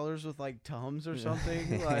he colors with like Tums or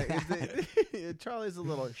something. Like Charlie's a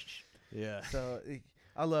little Yeah. so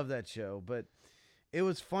I love that show, but it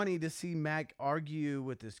was funny to see Mac argue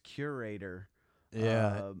with this curator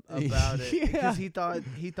Yeah. about it Yeah. because he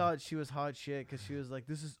thought she was hot shit because she was like,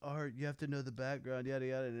 this is art, you have to know the background, yada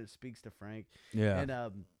yada, and it speaks to Frank. Yeah. And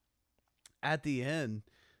at the end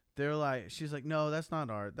she's like, no, that's not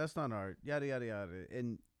art, yada yada yada.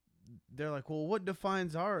 And they're like, well, what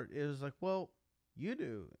defines art? It was like, well, you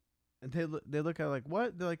do. And they look at her like,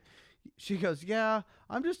 what? They're like, she goes, yeah,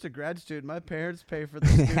 I'm just a grad student, my parents pay for the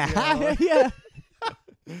studio. Yeah.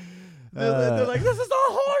 They're like, this is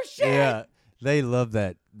all horse shit. Yeah. They love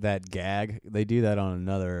that gag. They do that on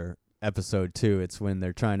another episode too. It's when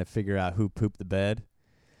they're trying to figure out who pooped the bed.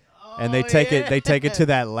 And they take it to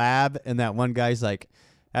that lab, and that one guy's like,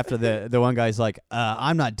 after the one guy's like,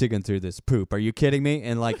 I'm not digging through this poop. Are you kidding me?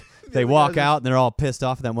 And like they walk out and they're all pissed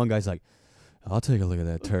off, and that one guy's like, I'll take a look at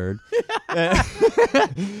that turd.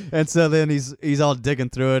 And so then he's all digging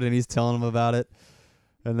through it and he's telling them about it.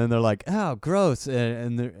 And then they're like, oh, gross. Or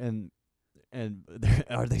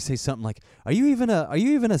they say something like, Are you even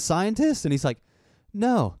a scientist? And he's like,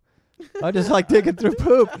 no. I just like digging through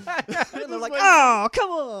poop. And they're like, oh, come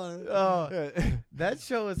on. Oh, that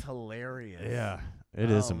show is hilarious. Yeah, it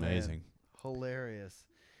is Oh, man. amazing. Hilarious.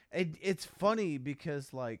 It's funny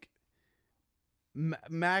because like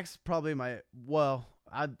Max probably I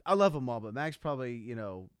love them all, but Max probably, you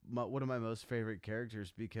know, one of my most favorite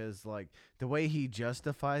characters because like the way he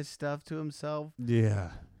justifies stuff to himself, Yeah.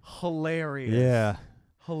 hilarious. Yeah.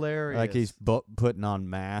 Hilarious. Like he's putting on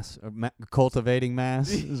mass, or cultivating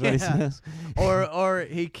mass is what he Yeah. says. or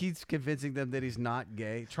he keeps convincing them that he's not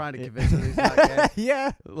gay, trying to convince them he's not gay.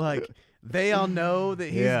 Yeah. Like they all know that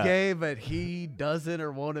he's Yeah. gay, but he doesn't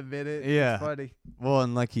or won't admit it. Yeah. It's funny. Well,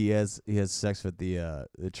 and like he has sex with the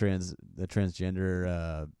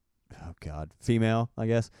transgender female, I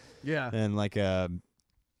guess. Yeah. And like and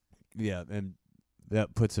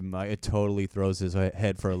that puts him, it totally throws his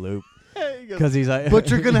head for a loop because he's like, But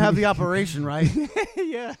you're gonna have the operation, right?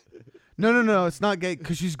 Yeah. No, it's not gay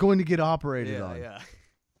because she's going to get operated on. Yeah.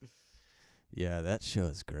 Yeah, that show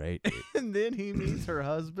is great. dude. And then he meets her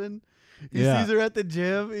husband. He Yeah. sees her at the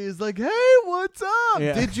gym. He's like, "Hey, what's up?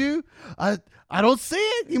 Yeah. Did you? I don't see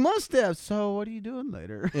it. You must have. So what are you doing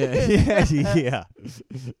later?" Yeah.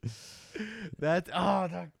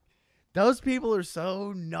 Those people are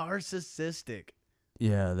so narcissistic.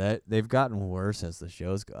 Yeah, they've gotten worse as the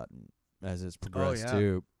show's as it's progressed yeah.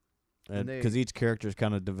 too, And and they- because each character's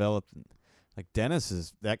kind of developed. Like Dennis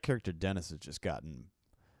has just gotten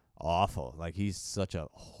awful. Like he's such a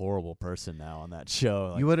horrible person now on that show.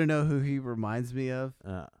 Like, You want to know who he reminds me of?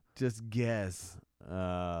 uh, Just guess.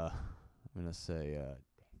 I'm gonna say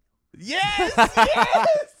Yes,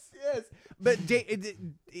 yes. But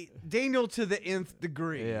Daniel to the nth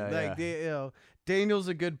degree. Yeah, like Daniel's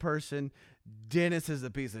a good person. Dennis is a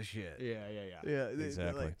piece of shit. Yeah,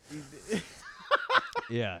 Exactly. like,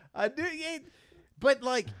 yeah. I do. Yeah, but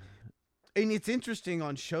like, and it's interesting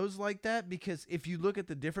on shows like that because if you look at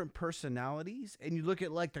the different personalities and you look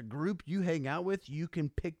at like the group you hang out with, you can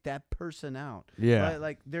pick that person out. Yeah.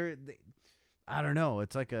 Like I don't know.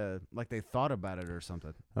 It's like they thought about it or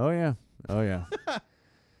something. Oh yeah.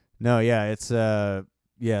 No, yeah, it's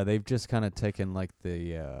they've just kind of taken like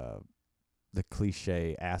the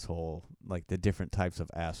cliche asshole, like the different types of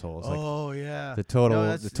assholes, like Yeah. the total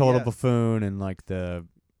yeah. buffoon, and like the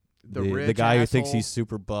rich guy who thinks asshole. he's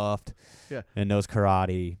super buffed, Yeah. and knows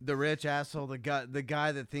karate. The rich asshole, the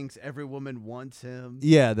guy that thinks every woman wants him.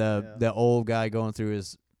 Yeah, the old guy going through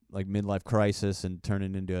his like midlife crisis and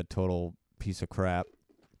turning into a total piece of crap.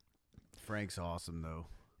 Frank's awesome though.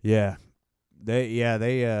 Yeah.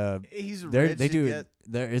 He's rich. They do.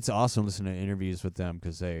 It's awesome listening to interviews with them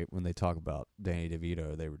because when they talk about Danny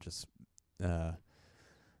DeVito, they were just,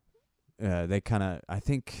 they kind of, I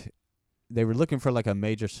think, they were looking for like a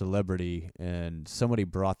major celebrity, and somebody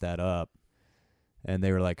brought that up, and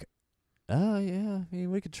they were like, "Oh yeah, I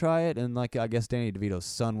mean we could try it." And like I guess Danny DeVito's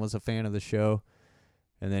son was a fan of the show,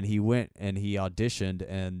 and then he went and he auditioned,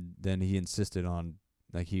 and then he insisted on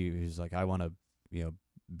like he was like, "I want to,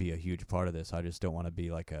 be a huge part of this. I just don't want to be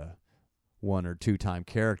like a 1 or 2 time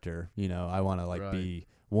character. I want to like Right. be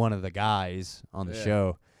one of the guys on the Yeah.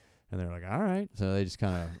 show. And they're like, all right. So they just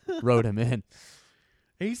kind of wrote him in.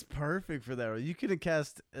 He's perfect for that. You could have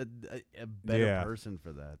cast a better Yeah. person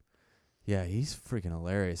for that. Yeah, he's freaking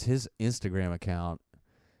hilarious. His Instagram account,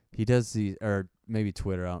 he does these, or maybe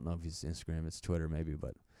Twitter. I don't know if he's Instagram. It's Twitter maybe,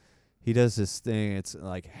 but he does this thing. It's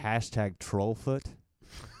like hashtag trollfoot.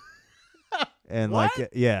 And What? like,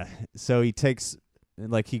 yeah. So he takes,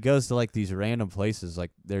 like, he goes to like these random places,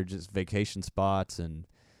 like they're just vacation spots and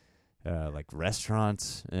like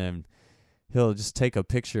restaurants, and he'll just take a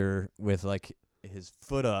picture with like his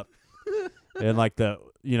foot up. And like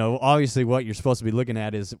obviously what you're supposed to be looking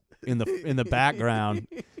at is in the background,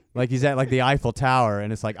 like he's at like the Eiffel Tower,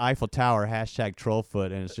 and it's like Eiffel Tower hashtag trollfoot,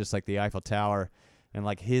 and it's just like the Eiffel Tower, and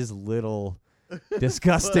like his little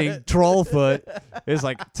disgusting troll foot is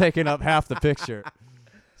like taking up half the picture.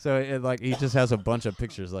 So it like he just has a bunch of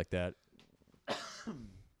pictures like that.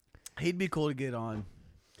 He'd be cool to get on,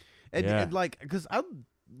 and, Yeah. and like because I'd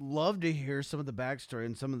love to hear some of the backstory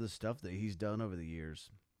and some of the stuff that he's done over the years.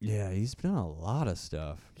 Yeah, he's done a lot of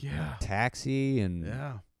stuff. Yeah. Taxi and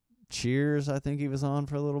Yeah, Cheers, I think he was on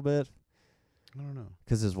for a little bit I don't know.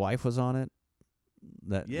 because his wife was on it.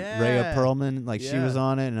 That Yeah. Rhea Perlman, like she was Yeah.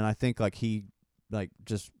 on it, and I think like he like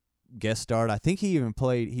just guest starred. I think he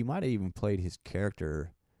might have even played his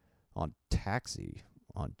character on Taxi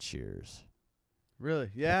on Cheers. Really?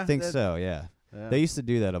 Yeah, I think so, yeah. Yeah. They used to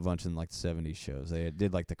do that a bunch in like the 70s shows. They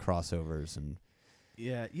did like the crossovers and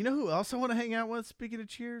Yeah, you know who else I want to hang out with? Speaking of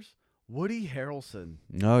Cheers, Woody Harrelson.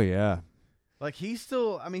 oh yeah. Like he's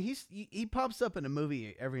still, I mean, he pops up in a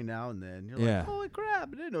movie every now and then. You're Yeah. like, holy crap!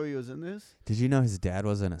 I didn't know he was in this. Did you know his dad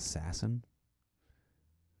was an assassin?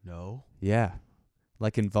 No. Yeah.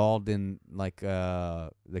 Like involved in like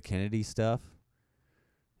the Kennedy stuff.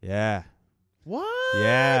 Yeah. What?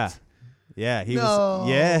 Yeah. Yeah, he No. was.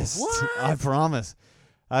 Yes. What? I promise.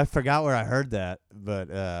 I forgot where I heard that, but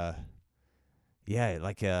yeah,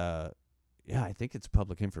 like yeah, I think it's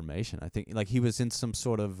public information. I think like he was in some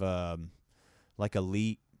sort of like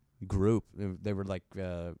elite group. They were like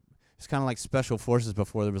it's kind of like special forces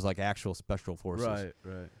before there was like actual special forces.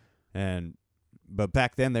 Right. But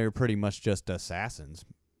back then they were pretty much just assassins,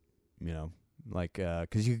 like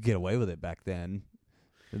because you could get away with it back then.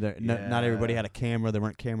 Not everybody had a camera. There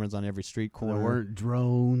weren't cameras on every street corner. There weren't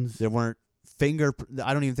drones. There weren't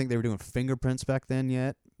I don't even think they were doing fingerprints back then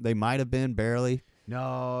yet. They might have been barely.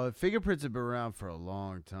 No, fingerprints have been around for a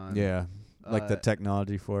long time. Yeah, like the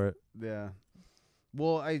technology for it. Yeah.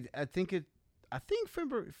 Well, I think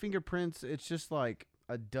fingerprints. It's just like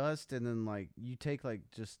a dust, and then like you take like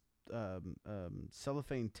just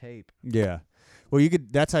cellophane tape. Yeah. Well,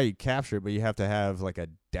 that's how you capture it, but you have to have like a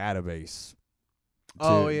database.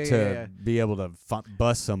 To be able to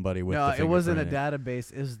bust somebody with. No, the it wasn't a fingerprint.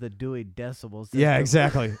 database. It was the Dewey Decimal System. Yeah,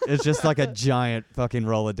 exactly. It's just like a giant fucking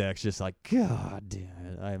Rolodex. Just like, God damn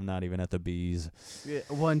it, I am not even at the B's. Yeah,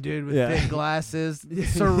 one dude with thick glasses,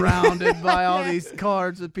 surrounded by all these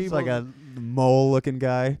cards with people. It's like a mole-looking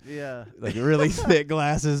guy. Yeah. Like really thick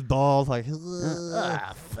glasses, bald, like.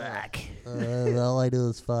 Fuck. All I do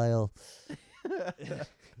is file.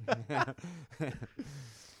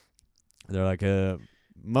 They're like,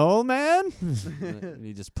 mole man? And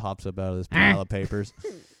he just pops up out of this pile of papers.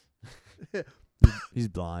 He's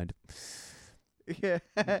blind. Yeah.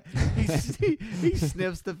 he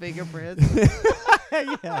snips the fingerprints.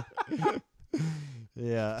 Yeah.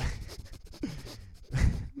 Yeah.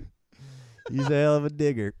 He's a hell of a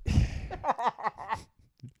digger.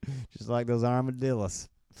 Just like those armadillos.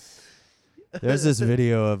 There's this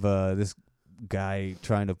video of this guy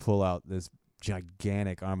trying to pull out this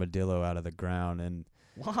gigantic armadillo out of the ground, and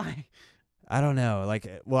Why? I don't know.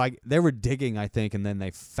 Like, well, they were digging, I think, and then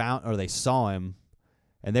they saw him,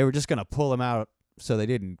 and they were just gonna pull him out so they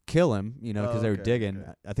didn't kill him, because they were digging.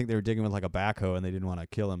 Okay. I think they were digging with like a backhoe, and they didn't want to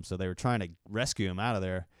kill him, so they were trying to rescue him out of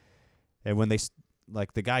there. And when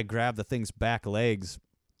the guy grabbed the thing's back legs,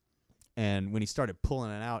 and when he started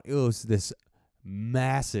pulling it out, it was this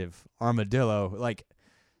massive armadillo, like.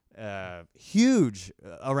 Huge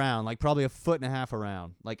around, like probably 1.5 foot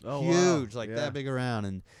around, like huge, like that big around,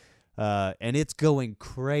 and it's going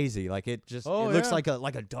crazy, like it just looks like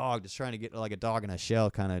a dog just trying to get, like a dog in a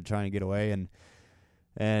shell, kind of trying to get away,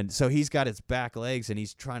 and so he's got its back legs and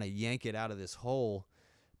he's trying to yank it out of this hole,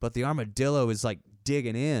 but the armadillo is like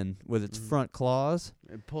digging in with its front claws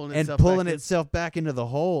And pulling itself back into the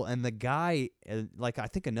hole, and the guy, like I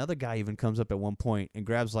think another guy even comes up at one point and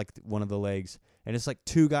grabs like one of the legs. And it's like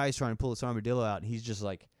two guys trying to pull this armadillo out, and he's just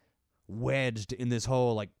like wedged in this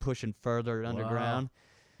hole, like pushing further underground.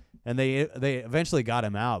 And they eventually got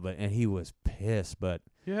him out, and he was pissed. But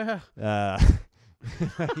Yeah. Yeah.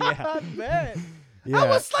 I bet. Yeah. I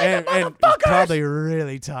was like, and he's probably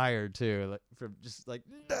really tired too, like from just like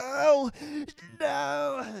no.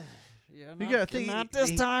 You're You gotta think not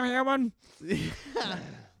this time, human.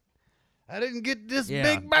 I didn't get this Yeah.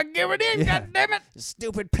 big by giving in, Yeah. God damn it.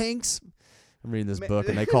 Stupid pinks. I'm reading this book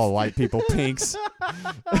and they call white people pinks.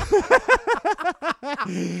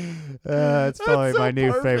 It's probably so my new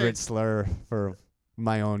perfect. favorite slur for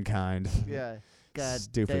my own kind. Yeah. God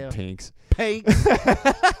Stupid damn. pinks. Pinks.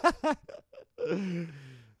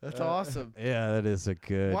 That's awesome. Yeah, that is a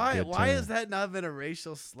good. Why good why term. has that not been a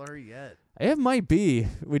racial slur yet? It might be.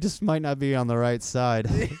 We just might not be on the right side.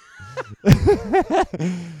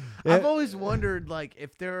 I've always wondered, like,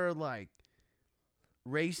 if there are like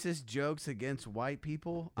racist jokes against white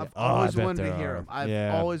people. I've Oh, I always bet wanted to there hear are. them. I've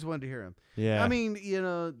Yeah. always wanted to hear them. Yeah. I mean,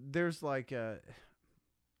 there's like the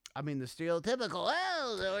Typical.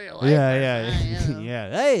 Well, so you're white yeah. person, you know.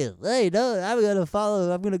 Yeah. Hey,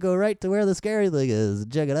 no, I'm gonna go right to where the scary thing is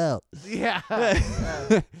and check it out. yeah,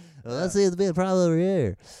 Well, that seems to be a problem over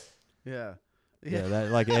here. yeah, Yeah,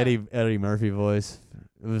 that like Eddie Murphy voice.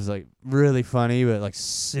 It was like really funny, but like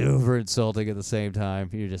super insulting at the same time.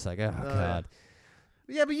 You're just like, oh god.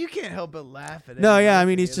 Yeah, but you can't help but laugh at it. No, yeah, I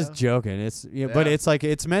mean he's just joking. It's but Yeah. it's like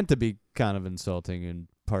it's meant to be kind of insulting and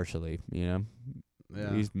partially, Yeah.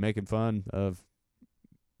 He's making fun of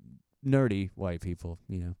nerdy white people,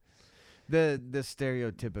 the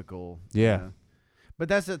stereotypical. Yeah. But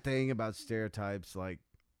that's the thing about stereotypes. Like,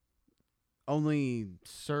 only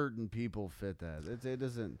certain people fit that. It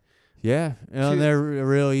doesn't. Yeah, To- they're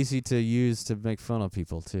real easy to use to make fun of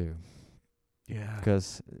people too, Yeah.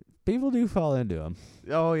 because people do fall into them.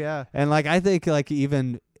 Oh yeah. And like I think like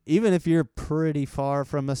even if you're pretty far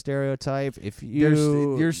from a stereotype, if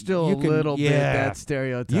You're still you a can- little bit yeah, that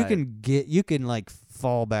stereotype. you can like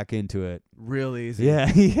fall back into it. real easy.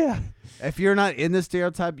 Yeah, yeah, If you're not in the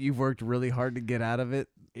stereotype, you've worked really hard to get out of it.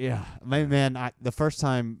 yeah. Man, the first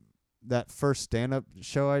time that first stand-up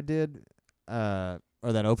show I did,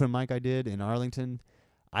 or that open mic I did in Arlington,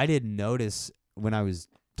 I didn't notice when I was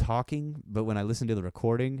talking, but when I listened to the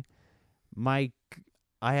recording, I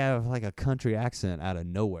have like a country accent out of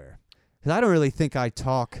nowhere. 'Cause I don't really think I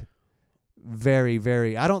talk very,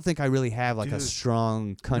 very. I don't think I really have like a Dude,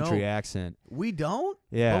 strong country no. accent. We don't.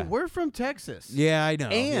 Yeah. But we're from Texas. Yeah, I know.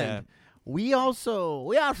 And we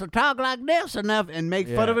also talk like this enough and make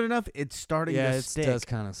fun Yeah. of it enough. It's starting yeah, to it stick. does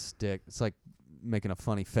kind of stick. It's like making a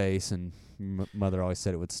funny face, and mother always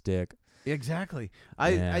said it would stick. Exactly.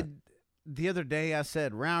 Yeah. I the other day I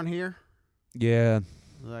said round here. Yeah,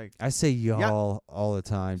 Like, I say y'all all the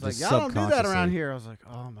time. it's like just y'all don't do that subconsciously. around here. I was like,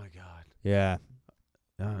 oh my god. Yeah,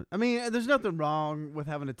 I mean, there's nothing wrong with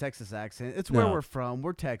having a Texas accent. It's where No. we're from.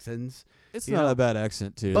 We're Texans, it's You not know, a bad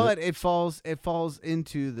accent too. but it falls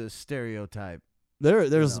into the stereotype.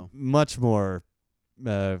 There's know. much more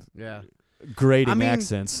Yeah. grating I mean,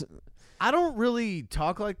 accents. I don't really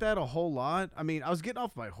talk like that a whole lot. I mean, I was getting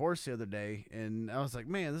off my horse the other day, and I was like,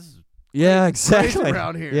 man, this is Yeah, crazy exactly.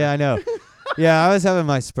 around here. Yeah, I know. Yeah, I was having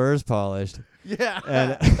my spurs polished, Yeah.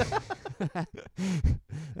 and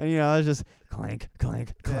and I was just clank,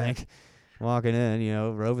 clank, clank, walking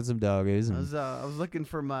in, roving some doggies. I And was looking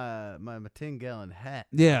for my 10-gallon hat.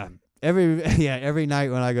 yeah, every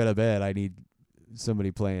night when I go to bed, I need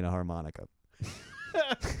somebody playing a harmonica.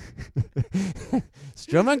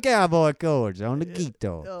 Strumming cowboy chords on the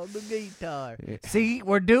guitar. Oh, the guitar. Yeah. See,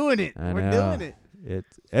 we're doing it. I We're know. doing it.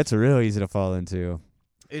 It's real easy to fall into.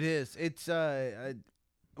 It is. It's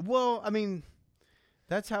well, I mean,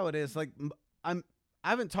 that's how it is. Like I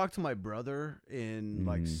haven't talked to my brother in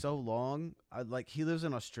like so long. He lives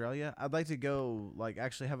in Australia. I'd like to go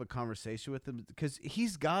actually have a conversation with him because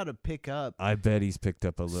he's got to pick up I bet he's picked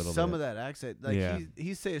up a little some bit. of that accent. Yeah.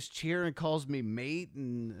 He says cheer and calls me mate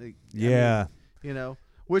and Yeah.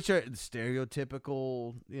 which are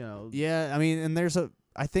stereotypical, Yeah, I mean, and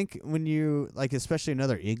I think when you, especially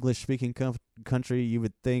another English-speaking country, you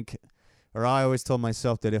would think, or I always told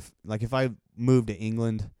myself that if I moved to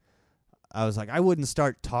England, I was like, I wouldn't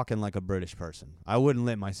start talking like a British person. I wouldn't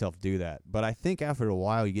let myself do that. But I think after a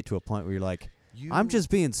while, you get to a point where you're like, I'm just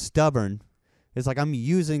being stubborn. It's like I'm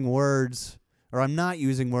using words, or I'm not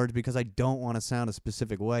using words because I don't want to sound a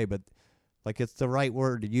specific way, but it's the right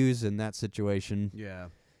word to use in that situation. Yeah.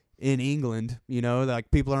 In England,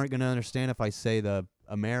 people aren't going to understand if I say the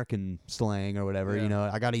American slang or whatever.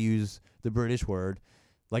 Yeah. I got to use the British word,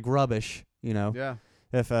 like rubbish. Yeah.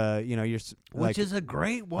 If you're Which is a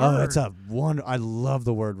great word. oh, it's a wonder. I love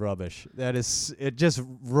the word rubbish. It just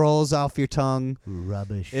rolls off your tongue.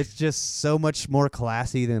 Rubbish. It's just so much more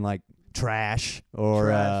classy than trash or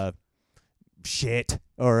Trash. shit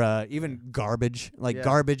or even garbage. Like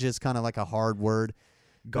garbage is kind of like a hard word.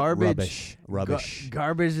 Garbage. Rubbish.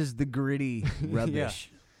 Garbage is the gritty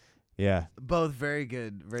rubbish. Yeah. Both very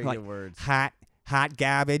good good words. Hot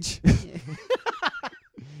garbage.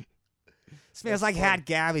 Smells like hot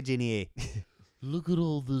garbage in here. Look at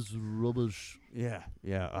all this rubbish. Yeah.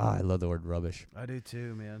 Oh, I love the word rubbish. I do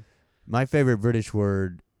too, man. My favorite British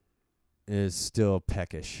word is still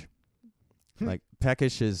peckish. Like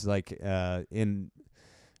peckish is like in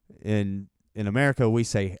America we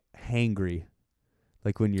say hangry.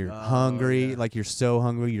 Like when you're hungry, like you're so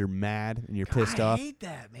hungry, you're mad and you're pissed off. I hate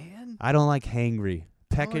that, man. I don't like hangry.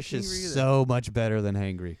 Peckish hangry is either. so much better than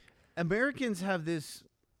hangry. Americans have this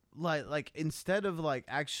like instead of like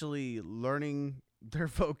actually learning their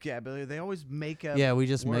vocabulary, they always make up Yeah, we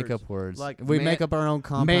just make words. up words. Like we man- make up our own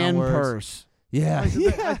compound man words. purse. Yeah.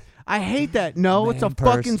 Like, I hate that. No, it's a Man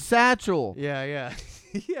purse. fucking satchel. Yeah.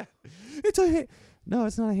 Yeah. It's no,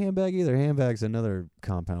 it's not a handbag either. Handbag's another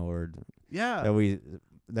compound word Yeah.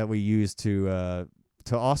 that we use to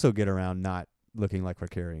also get around not looking like we're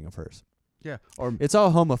carrying a purse. Yeah. Or It's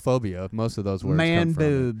all homophobia. Most of those words man come from it.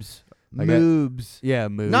 boobs. Like Moobs. Yeah,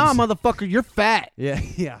 moves. Nah, motherfucker, you're fat.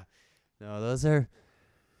 Yeah. No, those are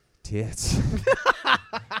tits.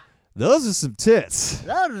 Those are some tits.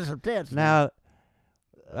 Those are some tits. Now,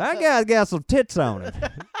 that guy's got some tits on it.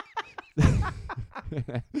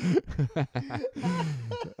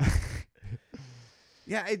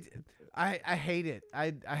 Yeah, I hate it.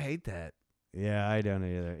 I hate that. Yeah, I don't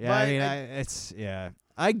either. Yeah, But I mean, it's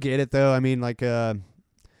I get it though. I mean, like,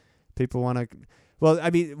 people want to. Well,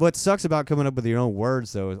 I mean, what sucks about coming up with your own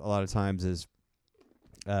words though, a lot of times is,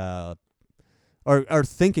 or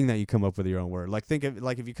thinking that you come up with your own word. Like, think of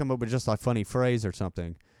like if you come up with just a funny phrase or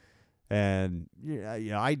something, and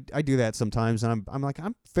I do that sometimes, and I'm like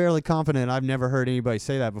I'm fairly confident I've never heard anybody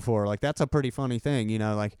say that before. Like that's a pretty funny thing,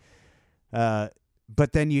 like,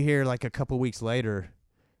 but then you hear like a couple weeks later.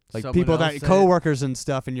 Like Someone people else that say coworkers and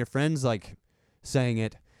stuff, and your friends like saying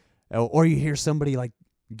it, or you hear somebody like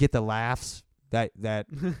get the laughs that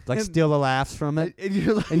like steal the laughs from it, And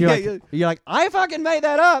you're like, and you're like I fucking made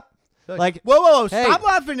that up. Like whoa, hey, stop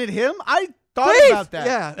laughing at him. I thought Thief! about that.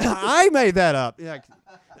 Yeah, I made that up.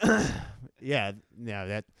 Yeah,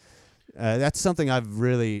 that's something I've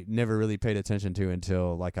really never really paid attention to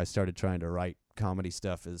until like I started trying to write comedy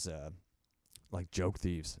stuff. Is like joke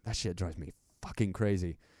thieves. That shit drives me fucking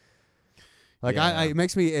crazy. Like it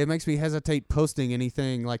makes me hesitate posting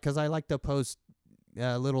anything, like, cause I like to post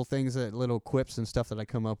little things, little quips and stuff that I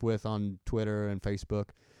come up with on Twitter and Facebook.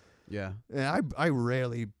 Yeah. And I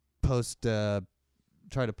rarely post, try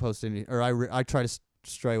to post any, or I try to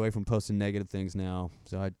stray away from posting negative things now.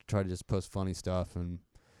 So I try to just post funny stuff and,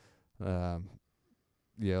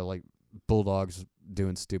 like bulldogs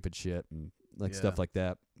doing stupid shit and like stuff like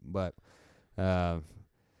that. But,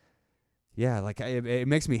 yeah, like it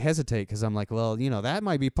makes me hesitate because I'm like, well, that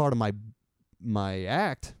might be part of my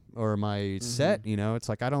act or my set. It's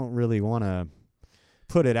like I don't really want to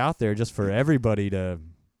put it out there just for everybody to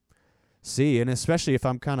see, and especially if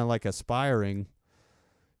I'm kind of like aspiring,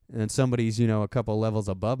 and somebody's a couple levels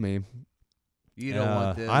above me. You don't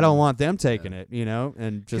want them. I don't want them taking it,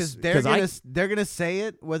 and just because they're gonna say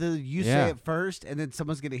it whether you say it first, and then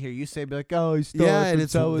someone's gonna hear you say, be like, oh, he's still and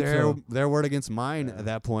it's their word against mine at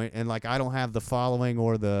that point, and like I don't have the following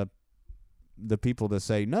or the people to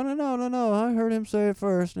say no, I heard him say it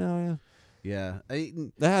first. No, that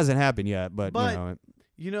hasn't happened yet, but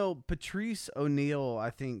Patrice O'Neill, I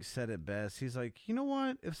think, said it best. He's like, you know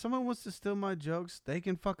what? If someone wants to steal my jokes, they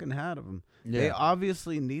can fucking have them. Yeah. They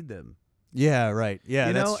obviously need them. Yeah, right.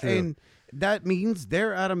 Yeah, that's true. And that means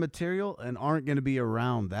they're out of material and aren't going to be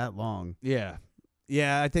around that long. Yeah,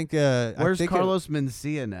 I think. Where's Carlos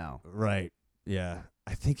Mencia now? Right. Yeah,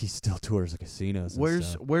 I think he still tours the casinos.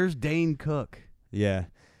 Where's Dane Cook? Yeah.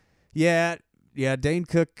 Dane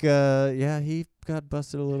Cook. He got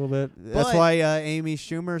busted a little bit. That's why Amy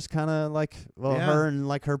Schumer's kind of like, her and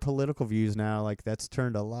like her political views now. Like that's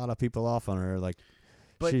turned a lot of people off on her. Like,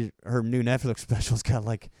 her new Netflix special's got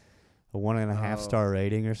like a 1.5 star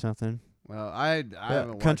rating or something. Well, I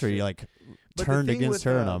haven't country watched it. Like turned against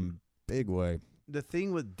her in a big way. The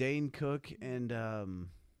thing with Dane Cook and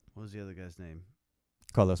what was the other guy's name?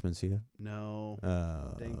 Carlos Mencia. No.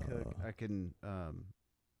 Dane Cook. I can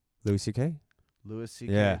Louis C.K. Louis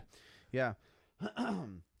C.K. Yeah.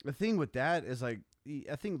 The thing with that is like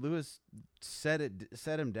I think Louis set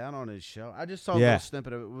him down on his show. I just saw a little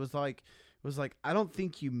snippet of it. It was like I don't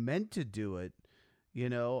think you meant to do it. I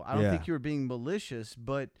don't think you were being malicious,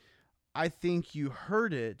 but I think you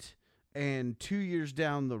heard it, and 2 years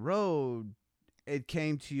down the road, it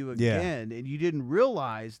came to you Yeah. again, and you didn't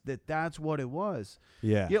realize that that's what it was.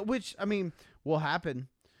 Yeah. Yeah, which I mean will happen.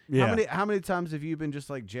 Yeah. How many times have you been just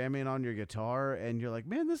like jamming on your guitar and you're like,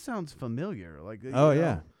 man, this sounds familiar? Like, you Oh know?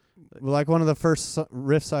 yeah. Well, like one of the first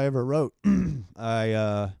riffs I ever wrote,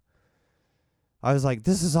 I was like,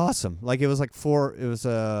 this is awesome. Like it was like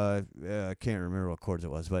I can't remember what chords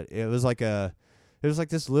it was, but it was like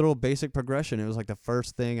this little basic progression. It was like the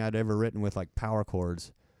first thing I'd ever written with like power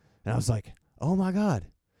chords. And I was like, oh my God.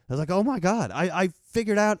 I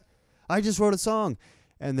figured out, I just wrote a song.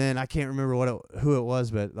 And then I can't remember who it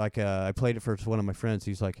was, but like I played it for one of my friends.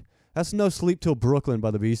 He's like, that's No Sleep Till Brooklyn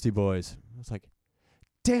by the Beastie Boys. I was like,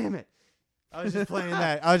 damn it. I was just playing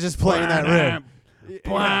that. riff.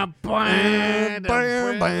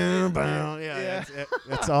 Yeah,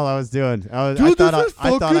 that's all I was doing. I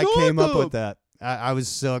thought I came up with that. I was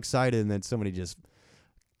so excited, and then somebody just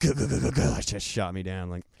shot me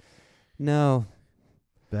down. Like, no.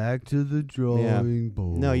 Back to the drawing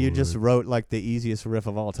board. No, you just wrote like the easiest riff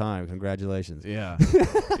of all time. Congratulations. Yeah.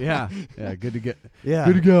 yeah. Good to get. Yeah.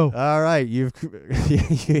 Good to go. All right, you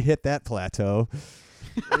hit that plateau.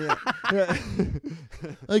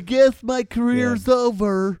 I guess my career's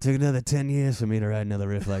over. Took another 10 years for me to write another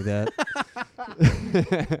riff like that.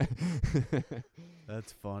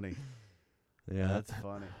 That's funny. Yeah, That's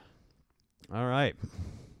funny. All right.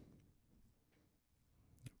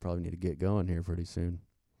 Probably need to get going here pretty soon.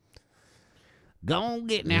 Go on,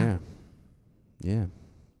 get now. Yeah.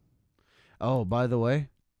 Oh, by the way,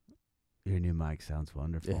 your new mic sounds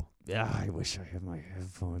wonderful. Yeah, I wish I had my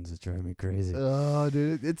headphones. It's driving me crazy. Oh,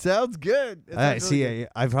 dude, it sounds good. I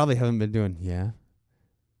probably haven't been doing,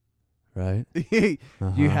 right?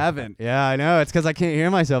 You haven't. Yeah, I know. It's because I can't hear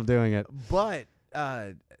myself doing it. But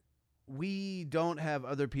we don't have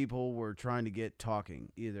other people we're trying to get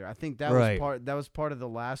talking either. I think that was part of the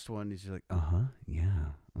last one. He's like, yeah.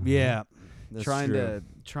 Yeah. That's trying true.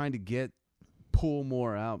 to pull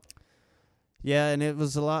more out. Yeah, and it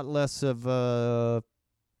was a lot less of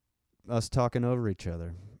us talking over each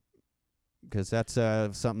other, because that's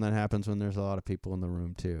something that happens when there's a lot of people in the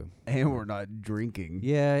room too. And we're not drinking.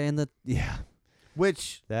 Yeah,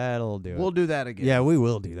 Which that'll do. We'll do that again. Yeah, we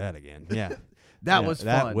will do that again. Yeah. That was fun.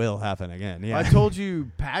 That will happen again. Yeah. I told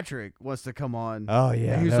you Patrick wants to come on. Oh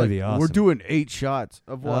yeah, he was that'd like, be awesome. we're doing 8 shots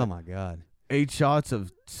of what? Oh my God. 8 shots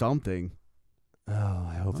of something. Oh,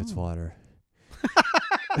 I hope it's water.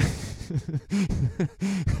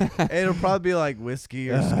 It'll probably be like whiskey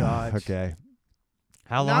or scotch. Okay.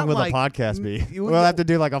 How Not long will like- the podcast be? you- We'll have to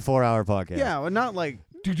do like a 4-hour podcast. Yeah, well, not like.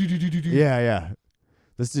 Yeah.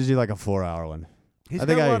 Let's do like a 4-hour one. He's I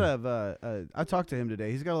got think a lot of. I talked to him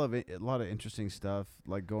today. He's got a lot of interesting stuff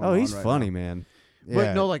like going on. Oh, he's right funny, now. man. But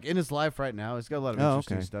Yeah. no, like in his life right now, he's got a lot of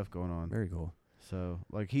interesting okay. stuff going on. Very cool. So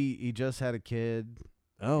like he just had a kid.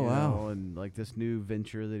 Oh you wow. know, and like this new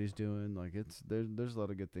venture that he's doing, like there's a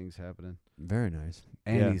lot of good things happening. Very nice.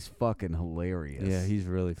 And Yeah. he's fucking hilarious. Yeah, he's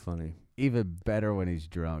really funny. even better when he's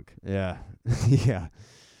drunk. Yeah. Yeah.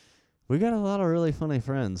 We got a lot of really funny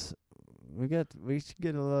friends. We should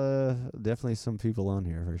get definitely some people on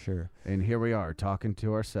here for sure. And here we are talking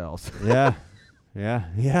to ourselves. Yeah.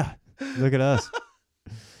 Yeah. Look at us.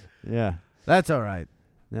 Yeah. That's all right.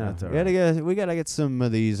 Yeah. That's all We gotta get some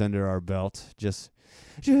of these under our belt. Just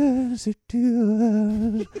the two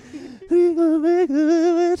of us. We gonna make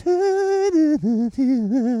it.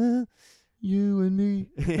 You and me,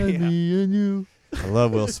 and Yeah. me and you. I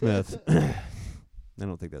love Will Smith. I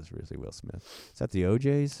don't think that's really Will Smith. Is that the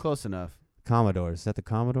OJs? Close enough. Commodores. Is that the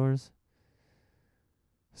Commodores?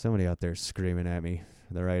 Somebody out there screaming at me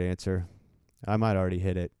the right answer. I might already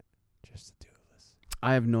hit it. Just the two of us.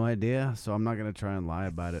 I have no idea, so I'm not going to try and lie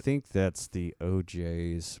about I it. think that's the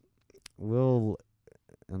OJs. Will,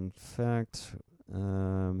 in fact,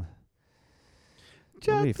 let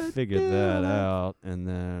me figure that out, and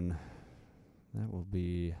then that will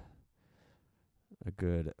be a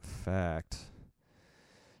good fact.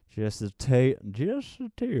 Just the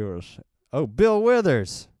tears. Oh, Bill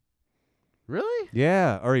Withers. Really?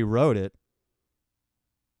 Yeah, or he wrote it.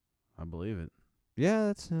 I believe it. Yeah,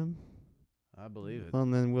 that's him. I believe it. Well,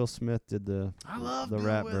 and then Will Smith did the I love the Bill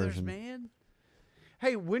rap Withers, version. man.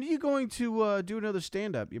 Hey, when are you going to do another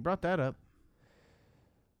stand-up? You brought that up.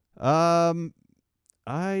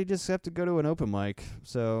 I just have to go to an open mic.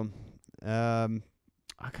 So, I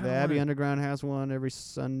the kind Abbey of Underground has one every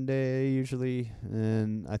Sunday usually,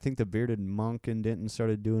 and I think the Bearded Monk in Denton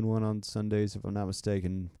started doing one on Sundays, if I'm not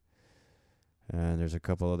mistaken. And there's a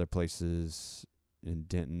couple other places in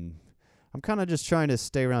Denton. I'm kind of just trying to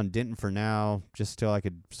stay around Denton for now, just till I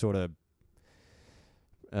could sort of,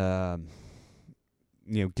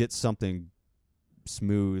 get something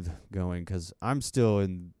smooth going because I'm still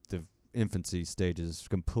in the infancy stages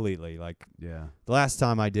completely. Like Yeah. the last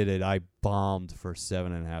time I did it, I bombed for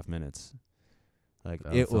 7.5 minutes. Like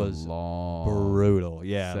it was long brutal.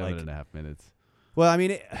 Yeah, 7.5 minutes. Well, I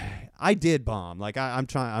mean, I did bomb. Like I'm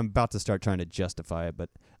about to start trying to justify it, but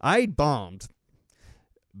I bombed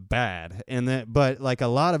bad, but like a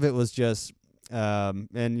lot of it was just,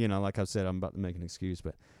 and you know, like I said, I'm about to make an excuse,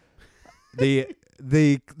 but the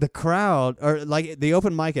crowd, or like the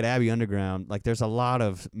open mic at Abbey Underground, like there's a lot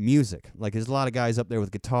of music. Like there's a lot of guys up there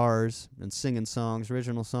with guitars and singing songs,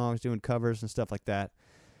 original songs, doing covers and stuff like that.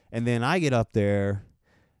 And then I get up there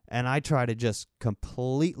and I try to just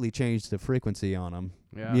completely change the frequency on them.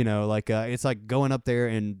 Yeah. You know, like it's like going up there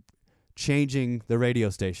and changing the radio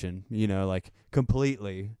station, you know, like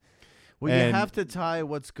completely. Well, And- you have to tie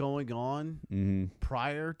what's going on Mm-hmm.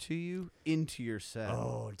 prior to you into your set.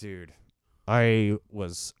 Oh, dude. I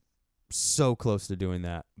was so close to doing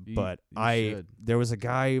that, You- but you should. there was a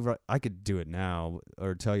guy, I could do it now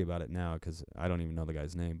or tell you about it now because I don't even know the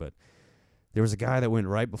guy's name, but there was a guy that went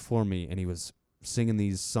right before me and he was singing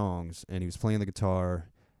these songs and he was playing the guitar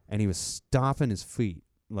and he was stomping his feet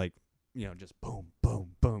like, you know, just boom, boom,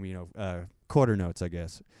 boom, you know, quarter notes, I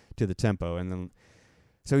guess, to the tempo. And then,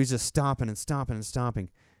 so he's just stomping and stomping and stomping.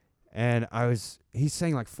 And he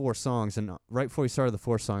sang like 4 songs. And right before he started the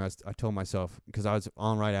 4th song, I told myself, because I was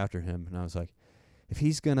on right after him, and I was like, if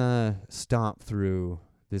he's going to stomp through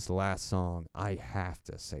this last song, I have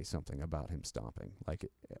to say something about him stomping. Like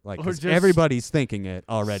Or 'cause just everybody's thinking it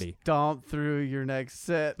already. Stomp through your next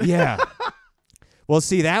set. Yeah. Well,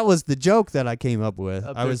 see, that was the joke that I came up with.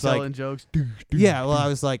 Up I there was telling like, jokes. yeah, well, I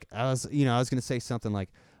was going to say something like,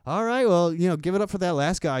 all right, well, you know, give it up for that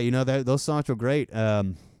last guy. You know, those songs were great.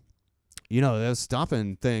 You know, that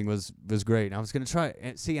stomping thing was great. And I was going to try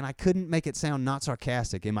and I couldn't make it sound not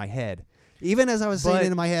sarcastic in my head. Even as I was saying But-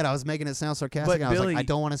 it in my head, I was making it sound sarcastic. And I was Billy, like, I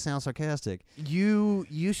don't want to sound sarcastic. You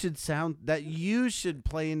should sound that you should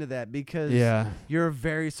play into that because Yeah. you're a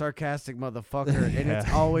very sarcastic motherfucker and it's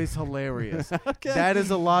Yeah. always hilarious. Okay. That is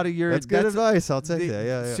a lot of your That's good advice. I'll take that.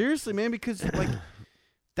 Yeah. Seriously, man, because like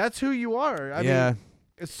that's who you are. I Yeah.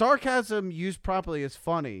 mean, sarcasm used properly is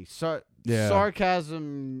funny. Yeah.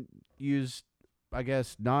 Sarcasm used, I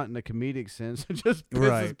guess, not in a comedic sense, it just pisses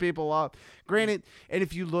Right. people off. Granted, and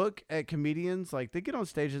if you look at comedians, like they get on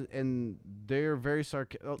stage and they're very Oh,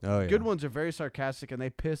 yeah. good ones are very sarcastic and they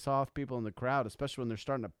piss off people in the crowd, especially when they're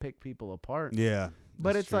starting to pick people apart. Yeah.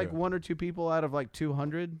 But that's it's like true. 1 or 2 people out of like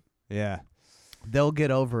 200. Yeah. They'll get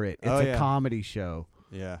over it. It's Oh, a yeah. comedy show.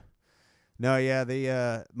 Yeah. No, yeah,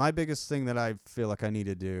 the my biggest thing that I feel like I need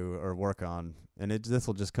to do or work on, and this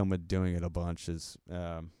will just come with doing it a bunch, is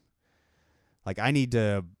like I need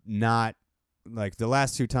to not, like the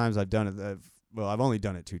last 2 times I've done it, well, I've only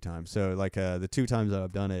done it 2 times. So like the 2 times that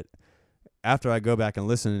I've done it, after I go back and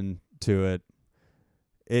listen to it,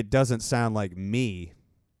 it doesn't sound like me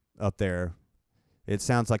up there. It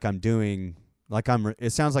sounds like I'm doing,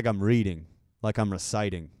 it sounds like I'm reading, like I'm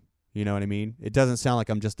reciting. You know what I mean? It doesn't sound like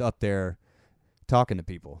I'm just up there talking to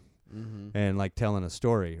people Mm-hmm. and like telling a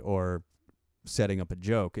story or setting up a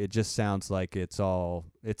joke. It just sounds like it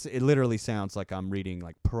literally sounds like I'm reading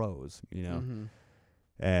like prose, you know? Mm-hmm.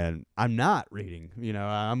 And I'm not reading, you know,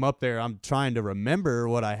 I'm up there, I'm trying to remember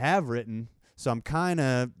what I have written. So I'm kind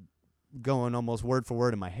of going almost word for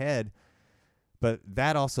word in my head. But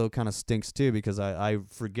that also kind of stinks too, because I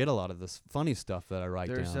forget a lot of this funny stuff that I write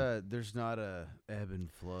down. There's not a ebb and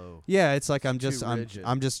flow. Yeah, it's like I'm Too just rigid.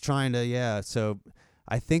 I'm just trying to, yeah. So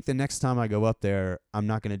I think the next time I go up there, I'm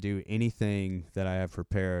not going to do anything that I have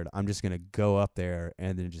prepared. I'm just going to go up there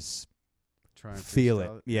and then just Try and feel it.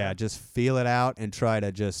 freestyle Yeah, just feel it out and try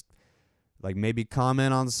to just like maybe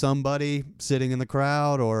comment on somebody sitting in the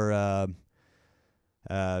crowd or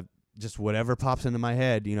just whatever pops into my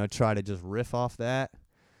head, you know, try to just riff off that.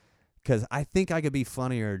 'Cause I think I could be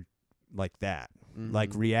funnier like that.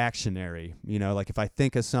 Like Mhm. reactionary, you know, like if I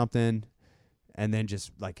think of something and then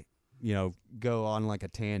just like, you know, go on like a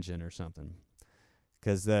tangent or something.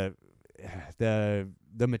 'Cause the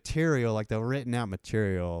material, like the written out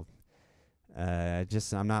material,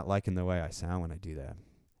 I'm not liking the way I sound when I do that.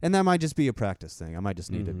 And that might just be a practice thing. I might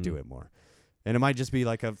just need to do Mhm. it more. And it might just be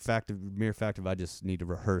like mere fact of I just need to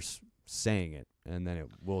rehearse saying it, and then it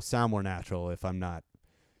will sound more natural if I'm not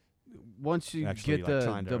Once you actually, get like,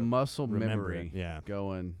 trying the to muscle remember memory it. Yeah.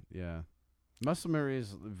 going, yeah, muscle memory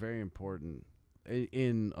is very important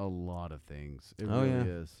in a lot of things. It Oh, really yeah.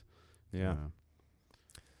 is. Yeah.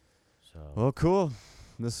 So Well, cool.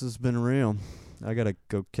 This has been real. I gotta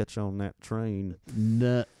go catch on that train.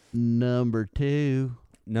 number 2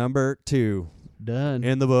 Number 2 done.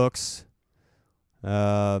 in the books.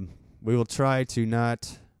 We will try to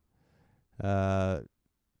not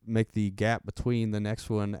make the gap between the next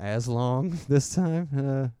one as long this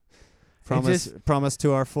time. Promise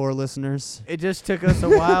to our 4 listeners. It just took us a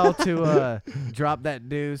while to drop that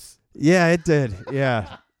deuce. Yeah, it did.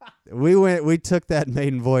 Yeah. We took that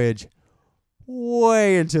maiden voyage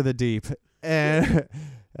way into the deep. And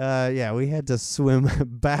yeah, we had to swim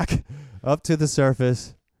back up to the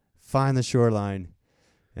surface, find the shoreline,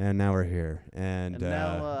 and now we're here. And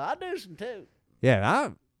now I'll do some too.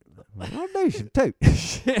 Yeah, I'll do some toot.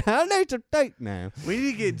 I'll do some toot now. We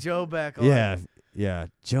need to get Joe back on. Yeah.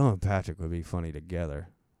 Joe and Patrick would be funny together.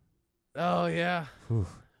 Oh, yeah. Whew.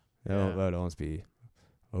 Yeah. That would almost be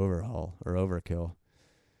overhaul or overkill.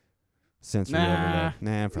 Sensory Nah. overload.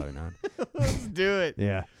 Nah, probably not. Let's do it.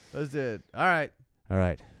 Yeah. Let's do it. All right. All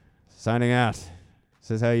right. Signing out.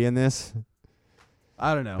 This is how you end this.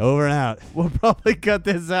 I don't know. Over and out. We'll probably cut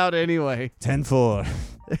this out anyway. 10-4.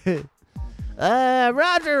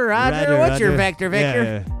 Roger. What's your vector,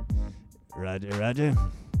 Victor? Yeah. Roger.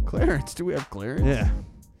 Clarence. Do we have Clarence? Yeah.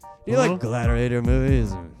 You like Gladiator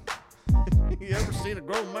movies? You ever seen a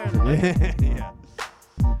grown man? Yeah.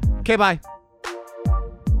 Okay, bye.